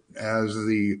to it as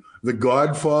the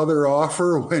Godfather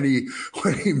offer when he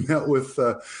met with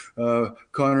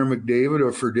Connor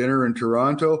McDavid for dinner in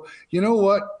Toronto. You know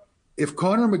what? If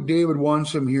Connor McDavid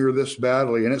wants him here this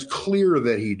badly, and it's clear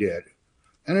that he did,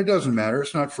 and it doesn't matter,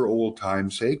 it's not for old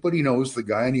time's sake, but he knows the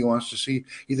guy and he wants to see,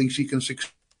 he thinks he can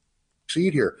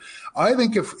succeed here. I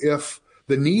think if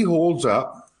the knee holds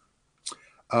up,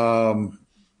 I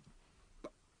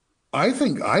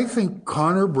think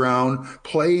Connor Brown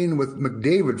playing with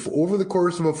McDavid over the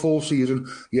course of a full season,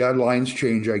 lines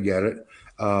change, I get it,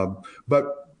 but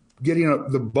getting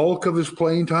the bulk of his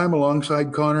playing time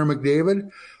alongside Connor McDavid,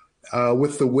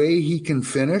 with the way he can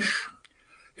finish,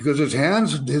 because his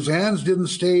hands didn't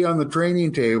stay on the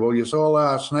training table. You saw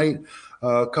last night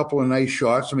a couple of nice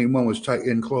shots. I mean, one was tight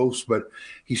in close, but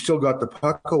he still got the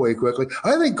puck away quickly.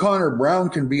 I think Connor Brown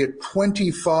can be a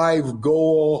 25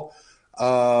 goal,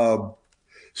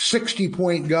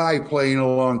 60-point guy playing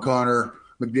along Connor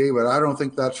McDavid. I don't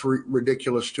think that's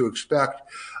ridiculous to expect.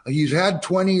 He's had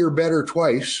 20 or better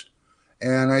twice,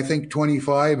 and I think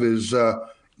 25 is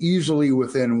easily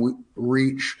within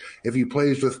reach if he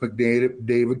plays with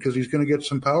McDavid, because he's going to get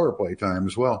some power play time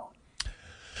as well.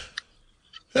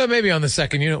 Maybe on the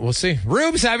second unit. We'll see.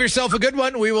 Rubes, have yourself a good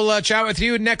one. We will chat with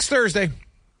you next Thursday.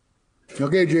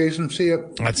 Okay, Jason. See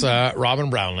you. That's Robin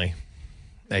Brownlee,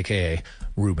 a.k.a.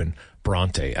 Ruben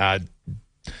Bronte.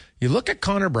 You look at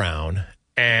Connor Brown,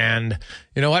 and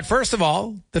you know what? First of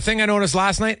all, the thing I noticed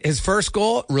last night, his first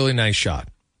goal, really nice shot.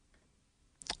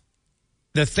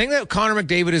 The thing that Connor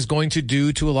McDavid is going to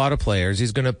do to a lot of players,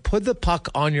 he's going to put the puck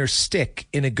on your stick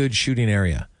in a good shooting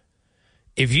area.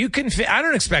 If you can, I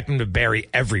don't expect him to bury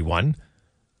everyone.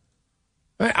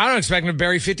 I don't expect him to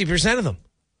bury 50% of them.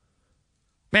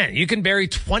 Man, you can bury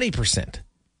 20%.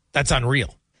 That's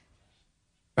unreal.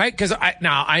 Right? Because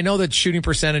I know that shooting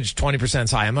percentage 20%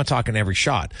 is high. I'm not talking every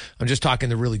shot. I'm just talking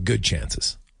the really good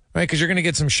chances. Right? Because you're going to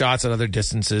get some shots at other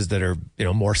distances that are,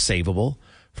 more savable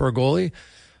for a goalie.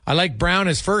 I like Brown,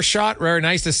 his first shot, very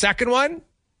nice. The second one,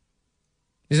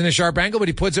 he's in a sharp angle, but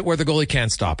he puts it where the goalie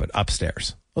can't stop it,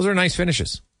 upstairs. Those are nice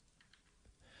finishes.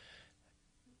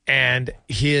 And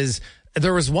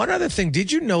there was one other thing.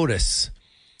 Did you notice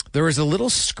there was a little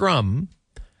scrum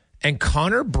and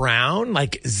Connor Brown,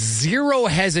 zero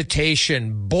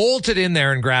hesitation, bolted in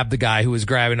there and grabbed the guy who was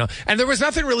grabbing. And there was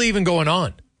nothing really even going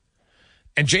on.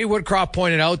 And Jay Woodcroft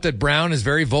pointed out that Brown is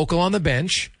very vocal on the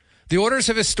bench. The Oilers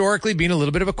have historically been a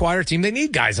little bit of a quieter team. They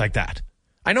need guys like that.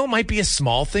 I know it might be a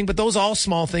small thing, but those all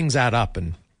small things add up.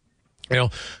 And,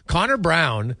 Connor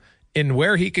Brown, in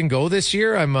where he can go this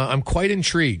year, I'm quite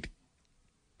intrigued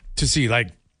to see.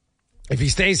 If he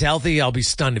stays healthy, I'll be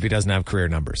stunned if he doesn't have career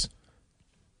numbers.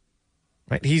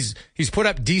 Right? He's put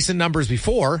up decent numbers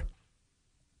before.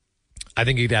 I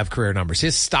think he'd have career numbers.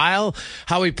 His style,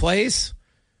 how he plays,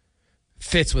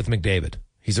 fits with McDavid.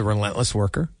 He's a relentless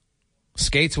worker.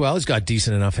 Skates well. He's got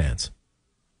decent enough hands.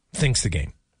 Thinks the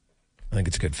game. I think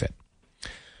it's a good fit.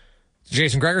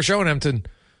 Jason Gregor Show on Edmonton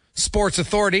Sports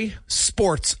Authority,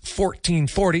 Sports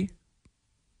 1440,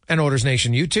 and Oilers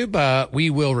Nation YouTube. We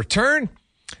will return,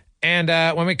 and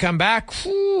when we come back,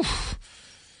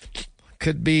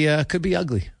 could be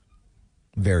ugly,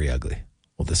 very ugly.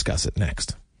 We'll discuss it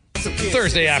next.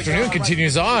 Thursday afternoon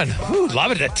continues on.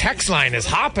 Love it. The text line is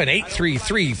hopping.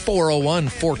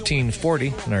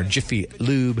 833-401-1440 in our Jiffy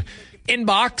Lube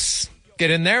inbox.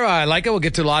 Get in there. I like it. We'll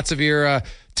get to lots of your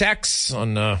texts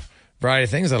on a variety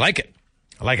of things. I like it.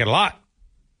 I like it a lot.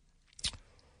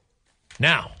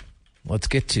 Now, let's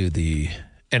get to the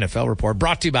NFL report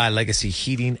brought to you by Legacy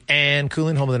Heating and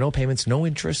Cooling, home of the no payments, no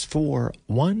interest for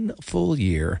 1 full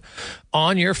year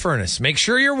on your furnace. Make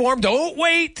sure you're warm. Don't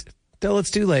wait till it's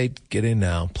too late. Get in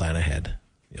now. Plan ahead.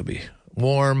 You'll be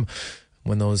warm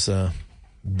when those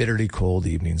bitterly cold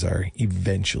evenings are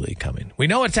eventually coming. We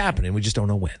know it's happening. We just don't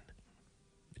know when.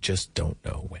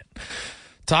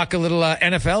 Talk a little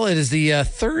NFL. It is the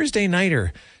Thursday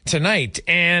nighter tonight.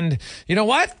 And you know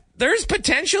what? There's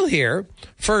potential here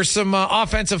for some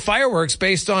offensive fireworks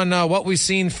based on what we've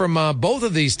seen from both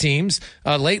of these teams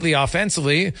lately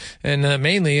offensively, and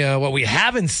mainly what we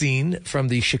haven't seen from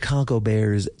the Chicago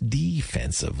Bears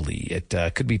defensively. It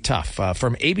could be tough.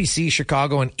 From ABC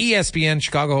Chicago and ESPN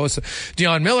Chicago host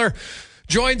Dion Miller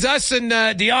joins us. And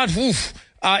Dion,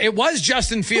 it was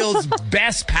Justin Fields'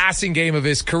 best passing game of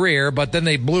his career, but then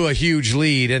they blew a huge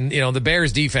lead. And, the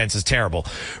Bears defense is terrible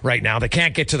right now. They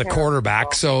can't get to the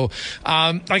quarterback. So,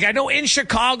 I know in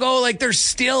Chicago, they're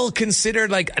still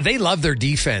considered, they love their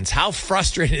defense. How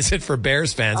frustrating is it for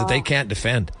Bears fans that they can't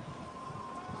defend?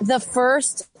 The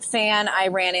first fan I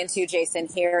ran into, Jason,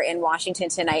 here in Washington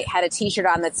tonight had a T-shirt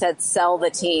on that said "Sell the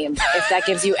team," if that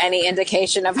gives you any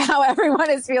indication of how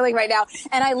everyone is feeling right now.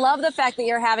 And I love the fact that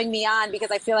you're having me on, because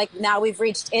I feel like now we've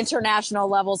reached international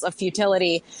levels of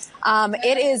futility.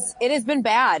 It has been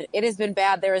bad. It has been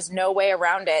bad. There is no way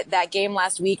around it. That game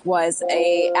last week was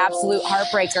a absolute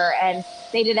heartbreaker, and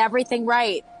they did everything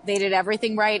right. They did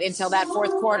everything right until that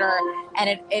fourth quarter,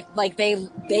 and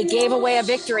they gave away a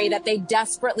victory that they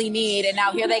desperately need. And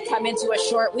now here they come into a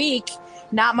short week,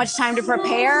 not much time to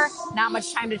prepare, not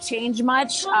much time to change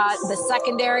much. The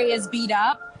secondary is beat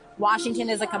up.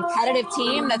 Washington is a competitive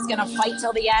team that's going to fight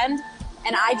till the end.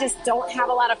 And I just don't have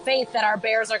a lot of faith that our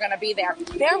Bears are going to be there.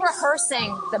 They're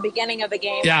rehearsing the beginning of the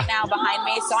game right now behind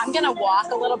me, so I'm going to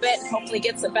walk a little bit and hopefully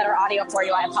get some better audio for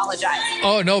you. I apologize.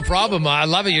 Oh, no problem. I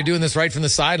love it. You're doing this right from the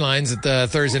sidelines at the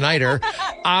Thursday Nighter.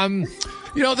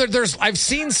 You know, I've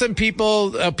seen some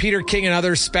people, Peter King and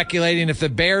others, speculating if the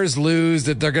Bears lose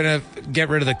that they're going to get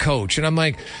rid of the coach. And I'm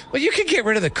like, well, you can get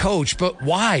rid of the coach, but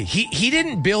why? He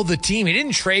didn't build the team. He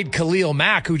didn't trade Khalil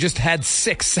Mack, who just had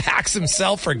 6 sacks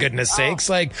himself, for goodness sakes.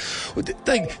 Like,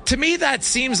 to me, that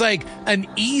seems like an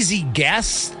easy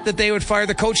guess that they would fire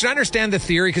the coach. And I understand the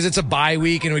theory because it's a bye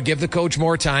week and it would give the coach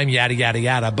more time, yada, yada,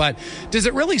 yada. But does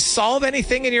it really solve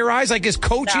anything in your eyes? Like, is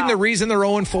coaching the reason they're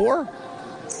 0-4?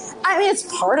 I mean, it's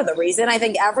part of the reason. I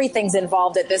think everything's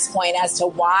involved at this point as to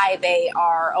why they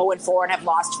are 0-4 and have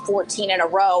lost 14 in a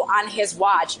row on his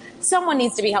watch. Someone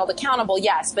needs to be held accountable,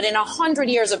 yes, but in 100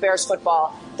 years of Bears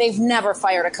football, they've never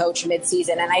fired a coach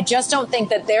midseason. And I just don't think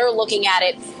that they're looking at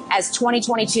it as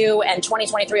 2022 and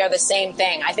 2023 are the same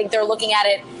thing. I think they're looking at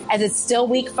it as it's still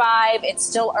week 5, it's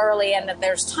still early, and that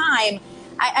there's time.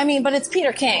 I mean, but it's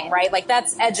Peter King, right? Like,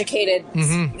 that's educated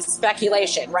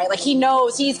speculation, right? Like, he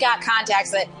knows, he's got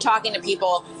contacts that talking to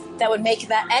people that would make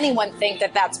that anyone think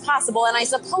that that's possible. And I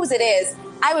suppose it is.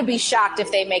 I would be shocked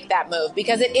if they make that move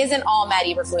because it isn't all Matt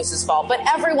Eberflus's fault, but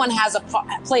everyone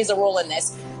plays a role in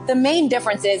this. The main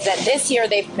difference is that this year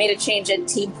they've made a change in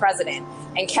team president,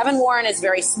 and Kevin Warren is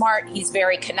very smart. He's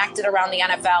very connected around the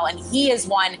NFL, and he is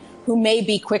one who may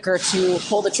be quicker to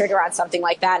pull the trigger on something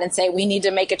like that and say, we need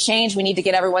to make a change. We need to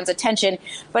get everyone's attention.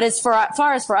 But as far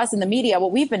as for us in the media,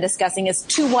 what we've been discussing is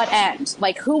to what end?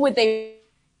 Like, who would they?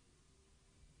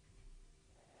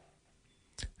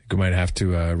 We might have to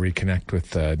reconnect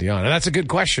with Dion. And that's a good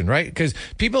question, right? Because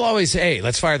people always say, hey,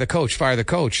 let's fire the coach, fire the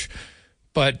coach.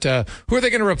 But who are they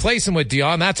going to replace him with,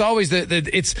 Dion? That's always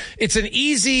it's an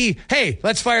easy, hey,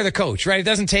 let's fire the coach, right? It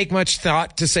doesn't take much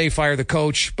thought to say fire the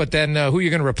coach, but then who you're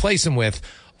going to replace him with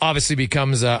obviously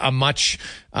becomes a much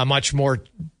more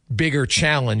bigger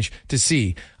challenge to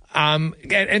see.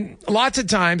 And lots of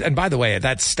times, and by the way,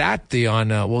 that stat, Dion,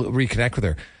 we'll reconnect with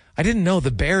her. I didn't know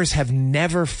the Bears have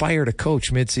never fired a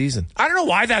coach midseason. I don't know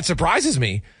why that surprises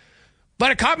me. But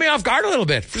it caught me off guard a little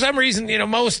bit. For some reason, you know,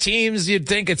 most teams you'd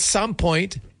think at some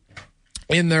point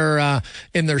in their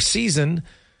season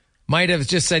might have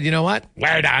just said, you know what,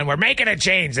 we're done. We're making a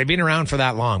change. They've been around for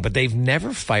that long, but they've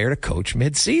never fired a coach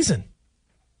mid-season.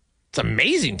 It's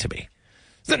amazing to me.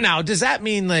 So now, does that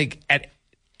mean like at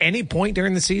any point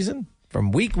during the season,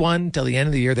 from week 1 till the end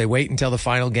of the year, they wait until the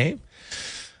final game?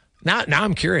 Now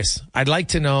I'm curious. I'd like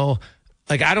to know.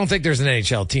 Like, I don't think there's an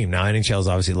NHL team now. NHL is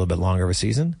obviously a little bit longer of a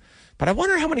season. But I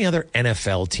wonder how many other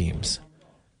NFL teams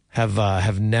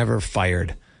have never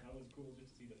fired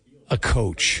a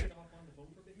coach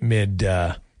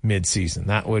mid-season.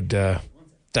 That would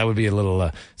be a little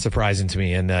surprising to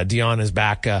me. And Dion is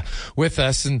back with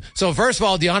us. And so, first of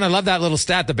all, Dion, I love that little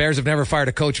stat. The Bears have never fired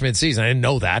a coach mid-season. I didn't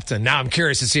know that. And now I'm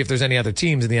curious to see if there's any other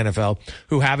teams in the NFL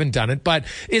who haven't done it. But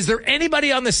is there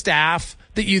anybody on the staff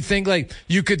that you think like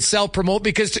you could self-promote?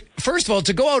 Because, first of all,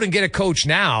 to go out and get a coach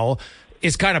now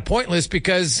is kind of pointless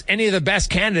because any of the best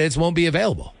candidates won't be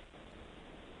available.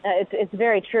 It's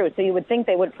very true. So you would think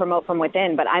they would promote from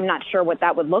within, but I'm not sure what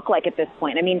that would look like at this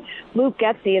point. I mean, Luke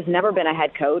Getsy has never been a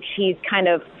head coach. He's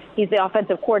the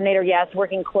offensive coordinator, yes,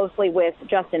 working closely with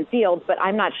Justin Fields, but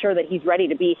I'm not sure that he's ready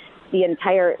to be the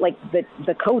entire, like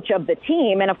the coach of the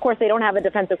team. And of course, they don't have a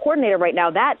defensive coordinator right now.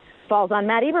 That falls on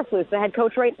Matt Eberflus, the head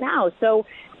coach right now. So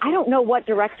I don't know what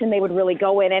direction they would really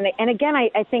go in. And again,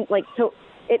 I think like, so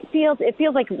it feels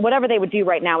like whatever they would do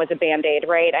right now is a Band-Aid,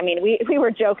 right? I mean, we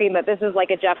were joking that this is like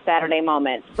a Jeff Saturday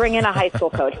moment. Bring in a high school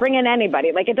coach. Bring in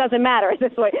anybody. Like, it doesn't matter at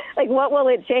this point. Like, what will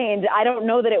it change? I don't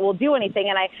know that it will do anything.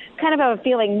 And I kind of have a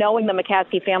feeling, knowing the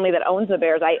McCaskey family that owns the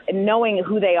Bears, knowing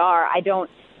who they are,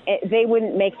 they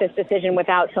wouldn't make this decision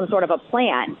without some sort of a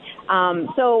plan.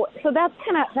 So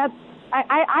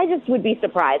I just would be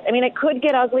surprised. I mean, it could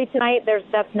get ugly tonight.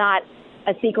 That's not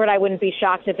a secret. I wouldn't be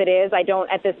shocked if it is. I don't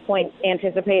at this point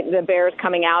anticipate the Bears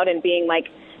coming out and being like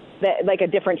a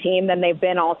different team than they've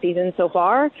been all season so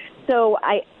far. So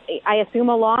I assume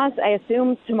a loss. I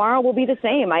assume tomorrow will be the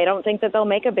same. I don't think that they'll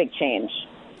make a big change.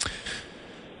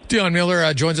 Dion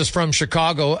Miller joins us from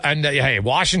Chicago. And hey,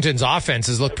 Washington's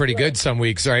offenses look pretty good some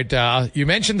weeks, right? You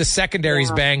mentioned the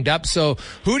secondary's banged up. So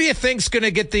who do you think's going to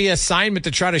get the assignment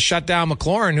to try to shut down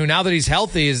McLaurin, who now that he's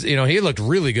healthy he looked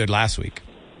really good last week?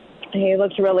 He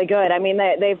looks really good. I mean,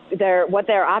 what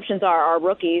their options are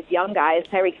rookies, young guys.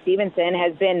 Tyreek Stevenson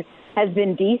has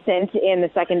been decent in the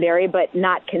secondary, but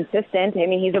not consistent. I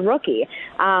mean, he's a rookie.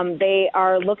 They're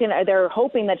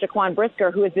hoping that Jaquan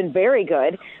Brisker, who has been very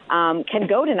good, can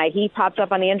go tonight. He popped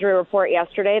up on the injury report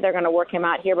yesterday. They're going to work him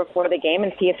out here before the game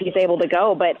and see if he's able to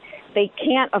go. But they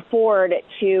can't afford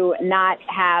to not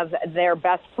have their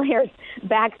best players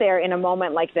back there in a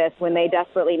moment like this when they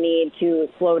desperately need to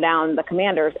slow down the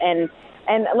Commanders. And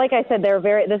And like I said,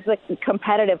 this is a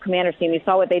competitive Commanders team. You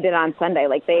saw what they did on Sunday.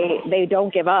 Like they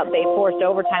don't give up. They forced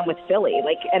overtime with Philly.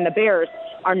 And the Bears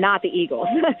are not the Eagles.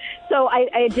 So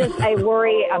I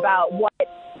worry about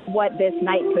what this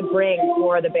night could bring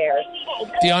for the Bears.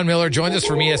 Dion Miller joins us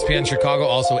from ESPN Chicago,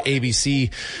 also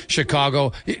ABC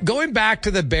Chicago. Going back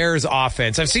to the Bears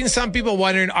offense, I've seen some people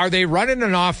wondering, are they running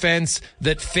an offense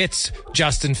that fits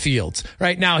Justin Fields?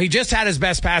 Right now, he just had his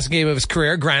best passing game of his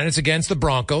career. Granted, it's against the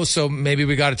Broncos, so maybe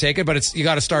we got to take it, but you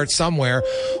got to start somewhere.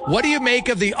 What do you make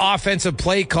of the offensive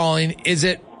play calling? Is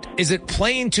it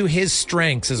playing to his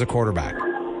strengths as a quarterback?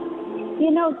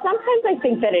 Sometimes I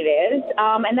think that it is.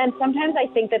 And then sometimes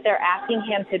I think that they're asking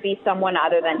him to be someone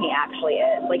other than he actually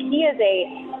is. Like, he is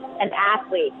an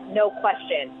athlete, no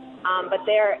question. But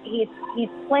he's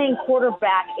playing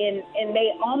quarterback and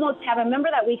they almost have, remember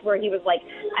that week where he was like,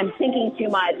 I'm thinking too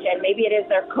much and maybe it is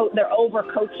they're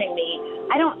over-coaching me.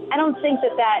 I don't think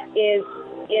that is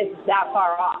that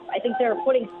far off. I think they're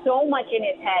putting so much in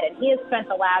his head, and he has spent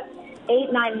the last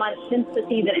 8-9 months since the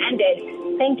season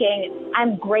ended thinking,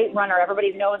 I'm a great runner.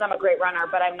 Everybody knows I'm a great runner,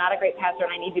 but I'm not a great passer,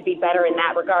 and I need to be better in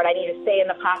that regard. I need to stay in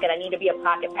the pocket. I need to be a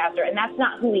pocket passer, and that's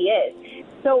not who he is.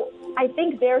 So I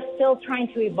think they're still trying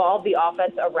to evolve the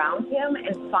offense around him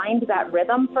and find that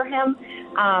rhythm for him.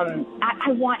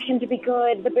 I want him to be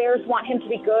good. The Bears want him to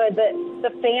be good.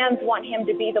 The fans want him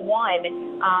to be the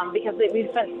one because we've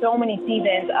spent so many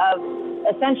seasons of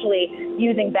essentially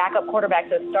using backup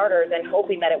quarterbacks as starters and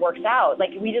hoping that it works out. Like,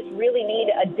 we just really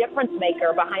need a difference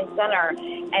maker behind center,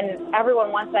 and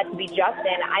everyone wants that to be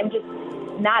Justin. I'm just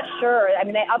not sure. I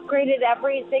mean, they upgraded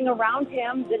everything around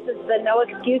him. This is the no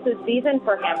excuses season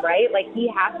for him, right? Like, he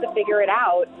has to figure it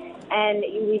out. And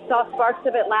we saw sparks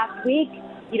of it last week.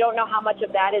 You don't know how much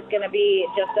of that is going to be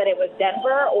just that it was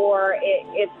Denver, or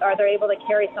are they able to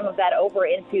carry some of that over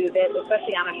into this,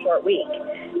 especially on a short week.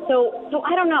 So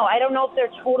I don't know. I don't know if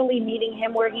they're totally meeting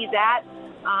him where he's at.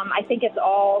 I think it's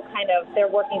all kind of, they're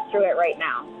working through it right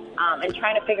now. And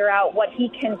trying to figure out what he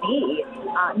can be,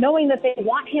 knowing that they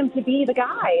want him to be the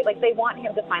guy. Like, they want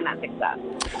him to find that success.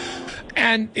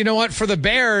 And you know what? For the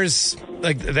Bears,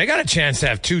 like, they got a chance to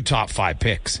have 2 top 5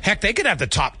 picks. Heck, they could have the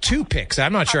top 2 picks.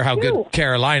 I'm not sure how good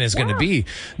Carolina is going to be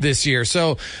this year.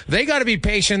 So they got to be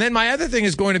patient. Then my other thing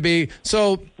is going to be,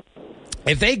 so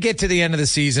if they get to the end of the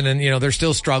season and, they're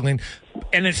still struggling,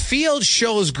 and if Fields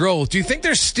shows growth, do you think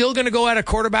they're still going to go at a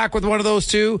quarterback with one of those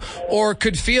two? Or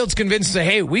could Fields convince and say,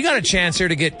 hey, we got a chance here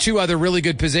to get 2 other really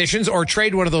good positions, or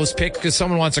trade one of those picks because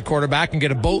someone wants a quarterback and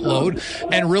get a boatload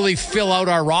and really fill out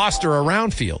our roster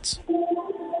around Fields?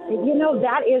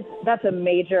 That's a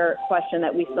major question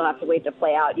that we still have to wait to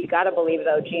play out. You got to believe,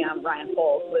 though, GM Brian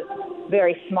Poles was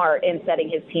very smart in setting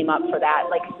his team up for that.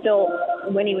 Like, still,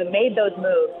 when he made those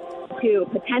moves to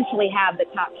potentially have the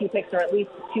top 2 picks, or at least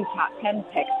 2 top 10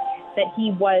 picks, that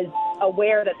he was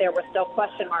aware that there were still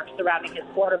question marks surrounding his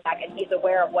quarterback, and he's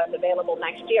aware of what's available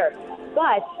next year.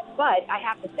 But I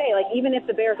have to say, like, even if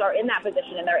the Bears are in that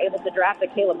position and they're able to draft a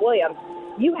Caleb Williams,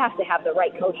 you have to have the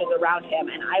right coaches around him.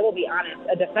 And I will be honest,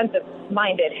 a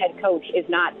defensive-minded head coach is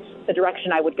not the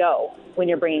direction I would go when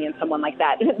you're bringing in someone like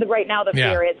that. Right now, the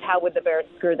fear is, how would the Bears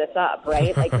screw this up,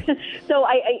 right? Like, so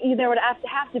there would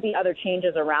have to be other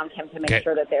changes around him to make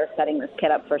sure that they're setting this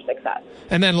kid up for success.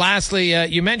 And then lastly,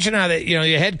 you mentioned how that your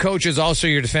head coach is also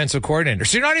your defensive coordinator,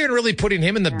 so you're not even really putting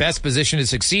him in the best position to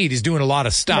succeed. He's doing a lot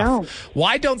of stuff. No.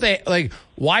 Why don't they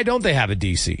have a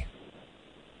DC?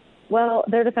 Well,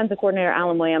 their defensive coordinator,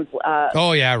 Alan Williams.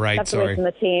 Oh yeah, right. Sorry. From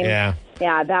the team.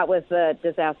 Yeah, that was the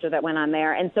disaster that went on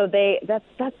there, and so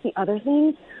that's the other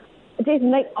thing.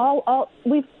 Jason,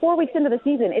 we've 4 weeks into the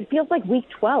season. It feels like week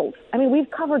 12. I mean, we've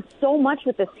covered so much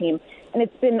with this team, and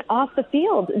it's been off the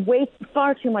field,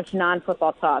 far too much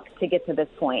non-football talk to get to this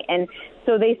point. And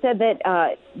so they said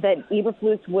that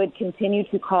Eberflus would continue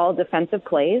to call defensive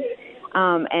plays.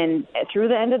 And through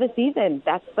the end of the season,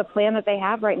 that's the plan that they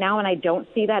have right now, and I don't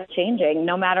see that changing.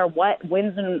 No matter what,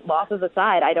 wins and losses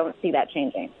aside, I don't see that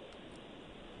changing.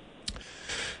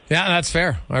 Yeah, that's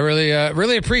fair. I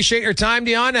really appreciate your time,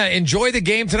 Dion. Enjoy the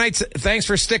game tonight. Thanks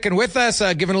for sticking with us,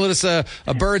 giving us a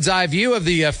bird's eye view of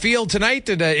the field tonight.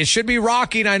 And it should be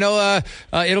rocking. I know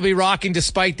it'll be rocking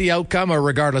despite the outcome, or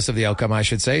regardless of the outcome, I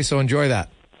should say. So enjoy that.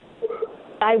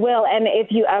 I will, and if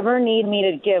you ever need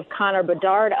me to give Connor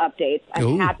Bedard updates,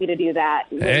 I'm happy to do that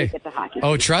when we get to hockey.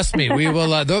 Oh, trust me, we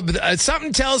will.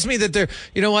 Something tells me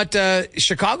that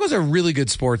Chicago's a really good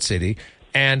sports city,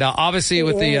 and obviously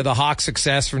with the Hawks'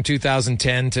 success from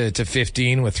 2010 to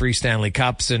 15 with 3 Stanley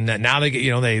Cups, and now they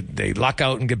get they luck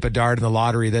out and get Bedard in the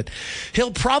lottery. That he'll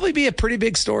probably be a pretty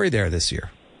big story there this year.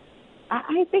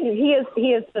 I think he is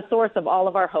the source of all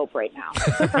of our hope right now.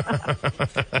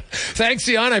 Thanks,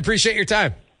 Dion. I appreciate your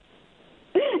time.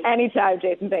 Anytime,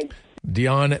 Jason. Thanks.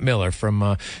 Dion Miller from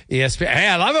ESPN. Hey,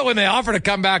 I love it when they offer to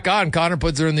come back on. Connor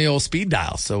puts her in the old speed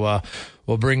dial. So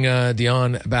we'll bring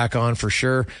Dion back on for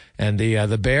sure. And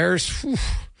the Bears, whew.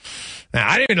 Now,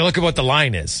 I didn't even look at what the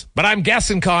line is. But I'm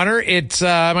guessing, Connor, it's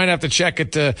I might have to check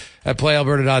it at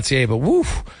playalberta.ca. But woo,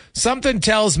 something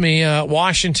tells me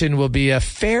Washington will be a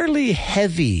fairly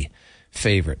heavy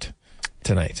favorite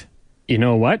tonight. You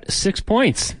know what? 6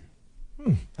 points.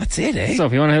 That's it, eh? So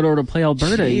if you want to head over to Play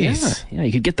Alberta, yeah,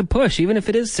 you could get the push, even if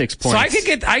it is 6 points. So I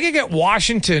could get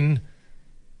Washington,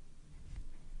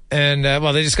 and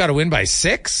they just got to win by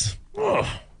 6. Oh,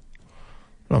 I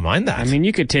don't mind that. I mean,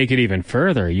 you could take it even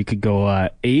further. You could go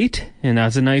 8, and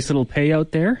that's a nice little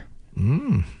payout there.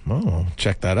 Well,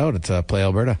 check that out. It's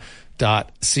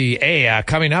playalberta.ca.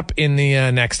 Coming up in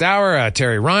the next hour,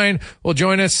 Terry Ryan will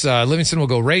join us. Livingston will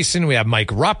go racing. We have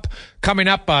Mike Rupp coming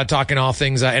up, talking all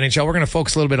things NHL. We're going to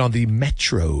focus a little bit on the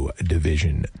Metro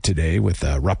Division today with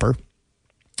Rupper.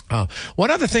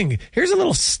 One other thing. Here's a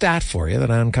little stat for you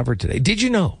that I uncovered today. Did you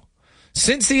know,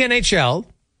 since the NHL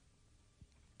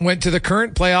went to the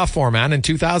current playoff format in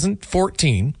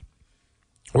 2014,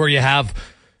 where you have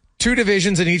 2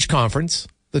 divisions in each conference,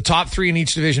 the top 3 in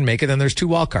each division make it, then there's 2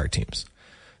 wildcard teams.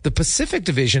 The Pacific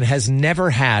Division has never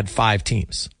had 5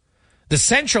 teams. The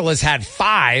Central has had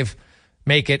 5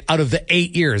 make it out of the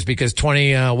 8 years, because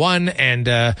 21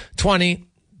 and 20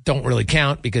 don't really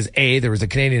count because A, there was a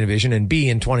Canadian division, and B,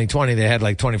 in 2020, they had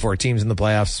like 24 teams in the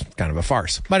playoffs. Kind of a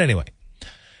farce. But anyway,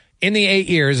 in the 8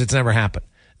 years, it's never happened.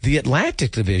 The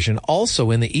Atlantic Division, also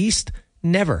in the East,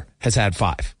 never has had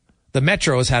 5. The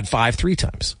Metro has had 5 3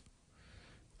 times.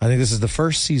 I think this is the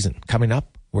first season coming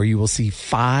up where you will see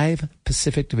 5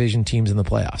 Pacific Division teams in the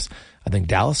playoffs. I think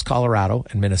Dallas, Colorado,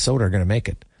 and Minnesota are going to make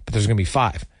it, but there's going to be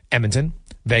 5. Edmonton,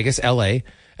 Vegas, LA,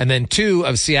 and then 2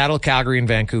 of Seattle, Calgary, and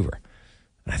Vancouver.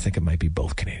 And I think it might be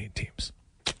both Canadian teams.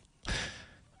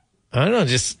 I don't know,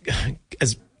 just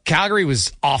as Calgary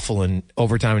was awful in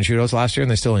overtime and shootouts last year,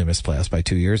 and they still only missed playoffs by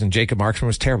 2 years, and Jacob Markstrom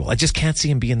was terrible. I just can't see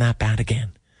him being that bad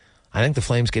again. I think the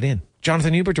Flames get in.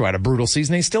 Jonathan Huberdeau had a brutal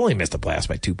season. They still only missed the playoffs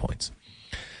by 2 points.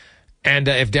 And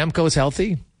if Demko is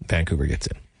healthy, Vancouver gets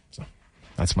in. So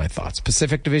that's my thoughts.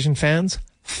 Pacific Division fans,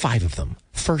 5 of them.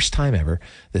 First time ever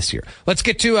this year. Let's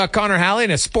get to Connor Halley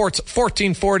and a Sports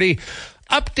 1440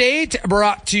 update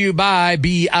brought to you by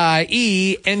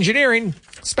BIE Engineering.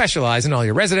 Specialize in all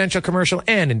your residential, commercial,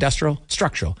 and industrial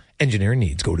structural engineering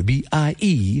needs. Go to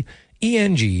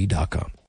BIEENG.com.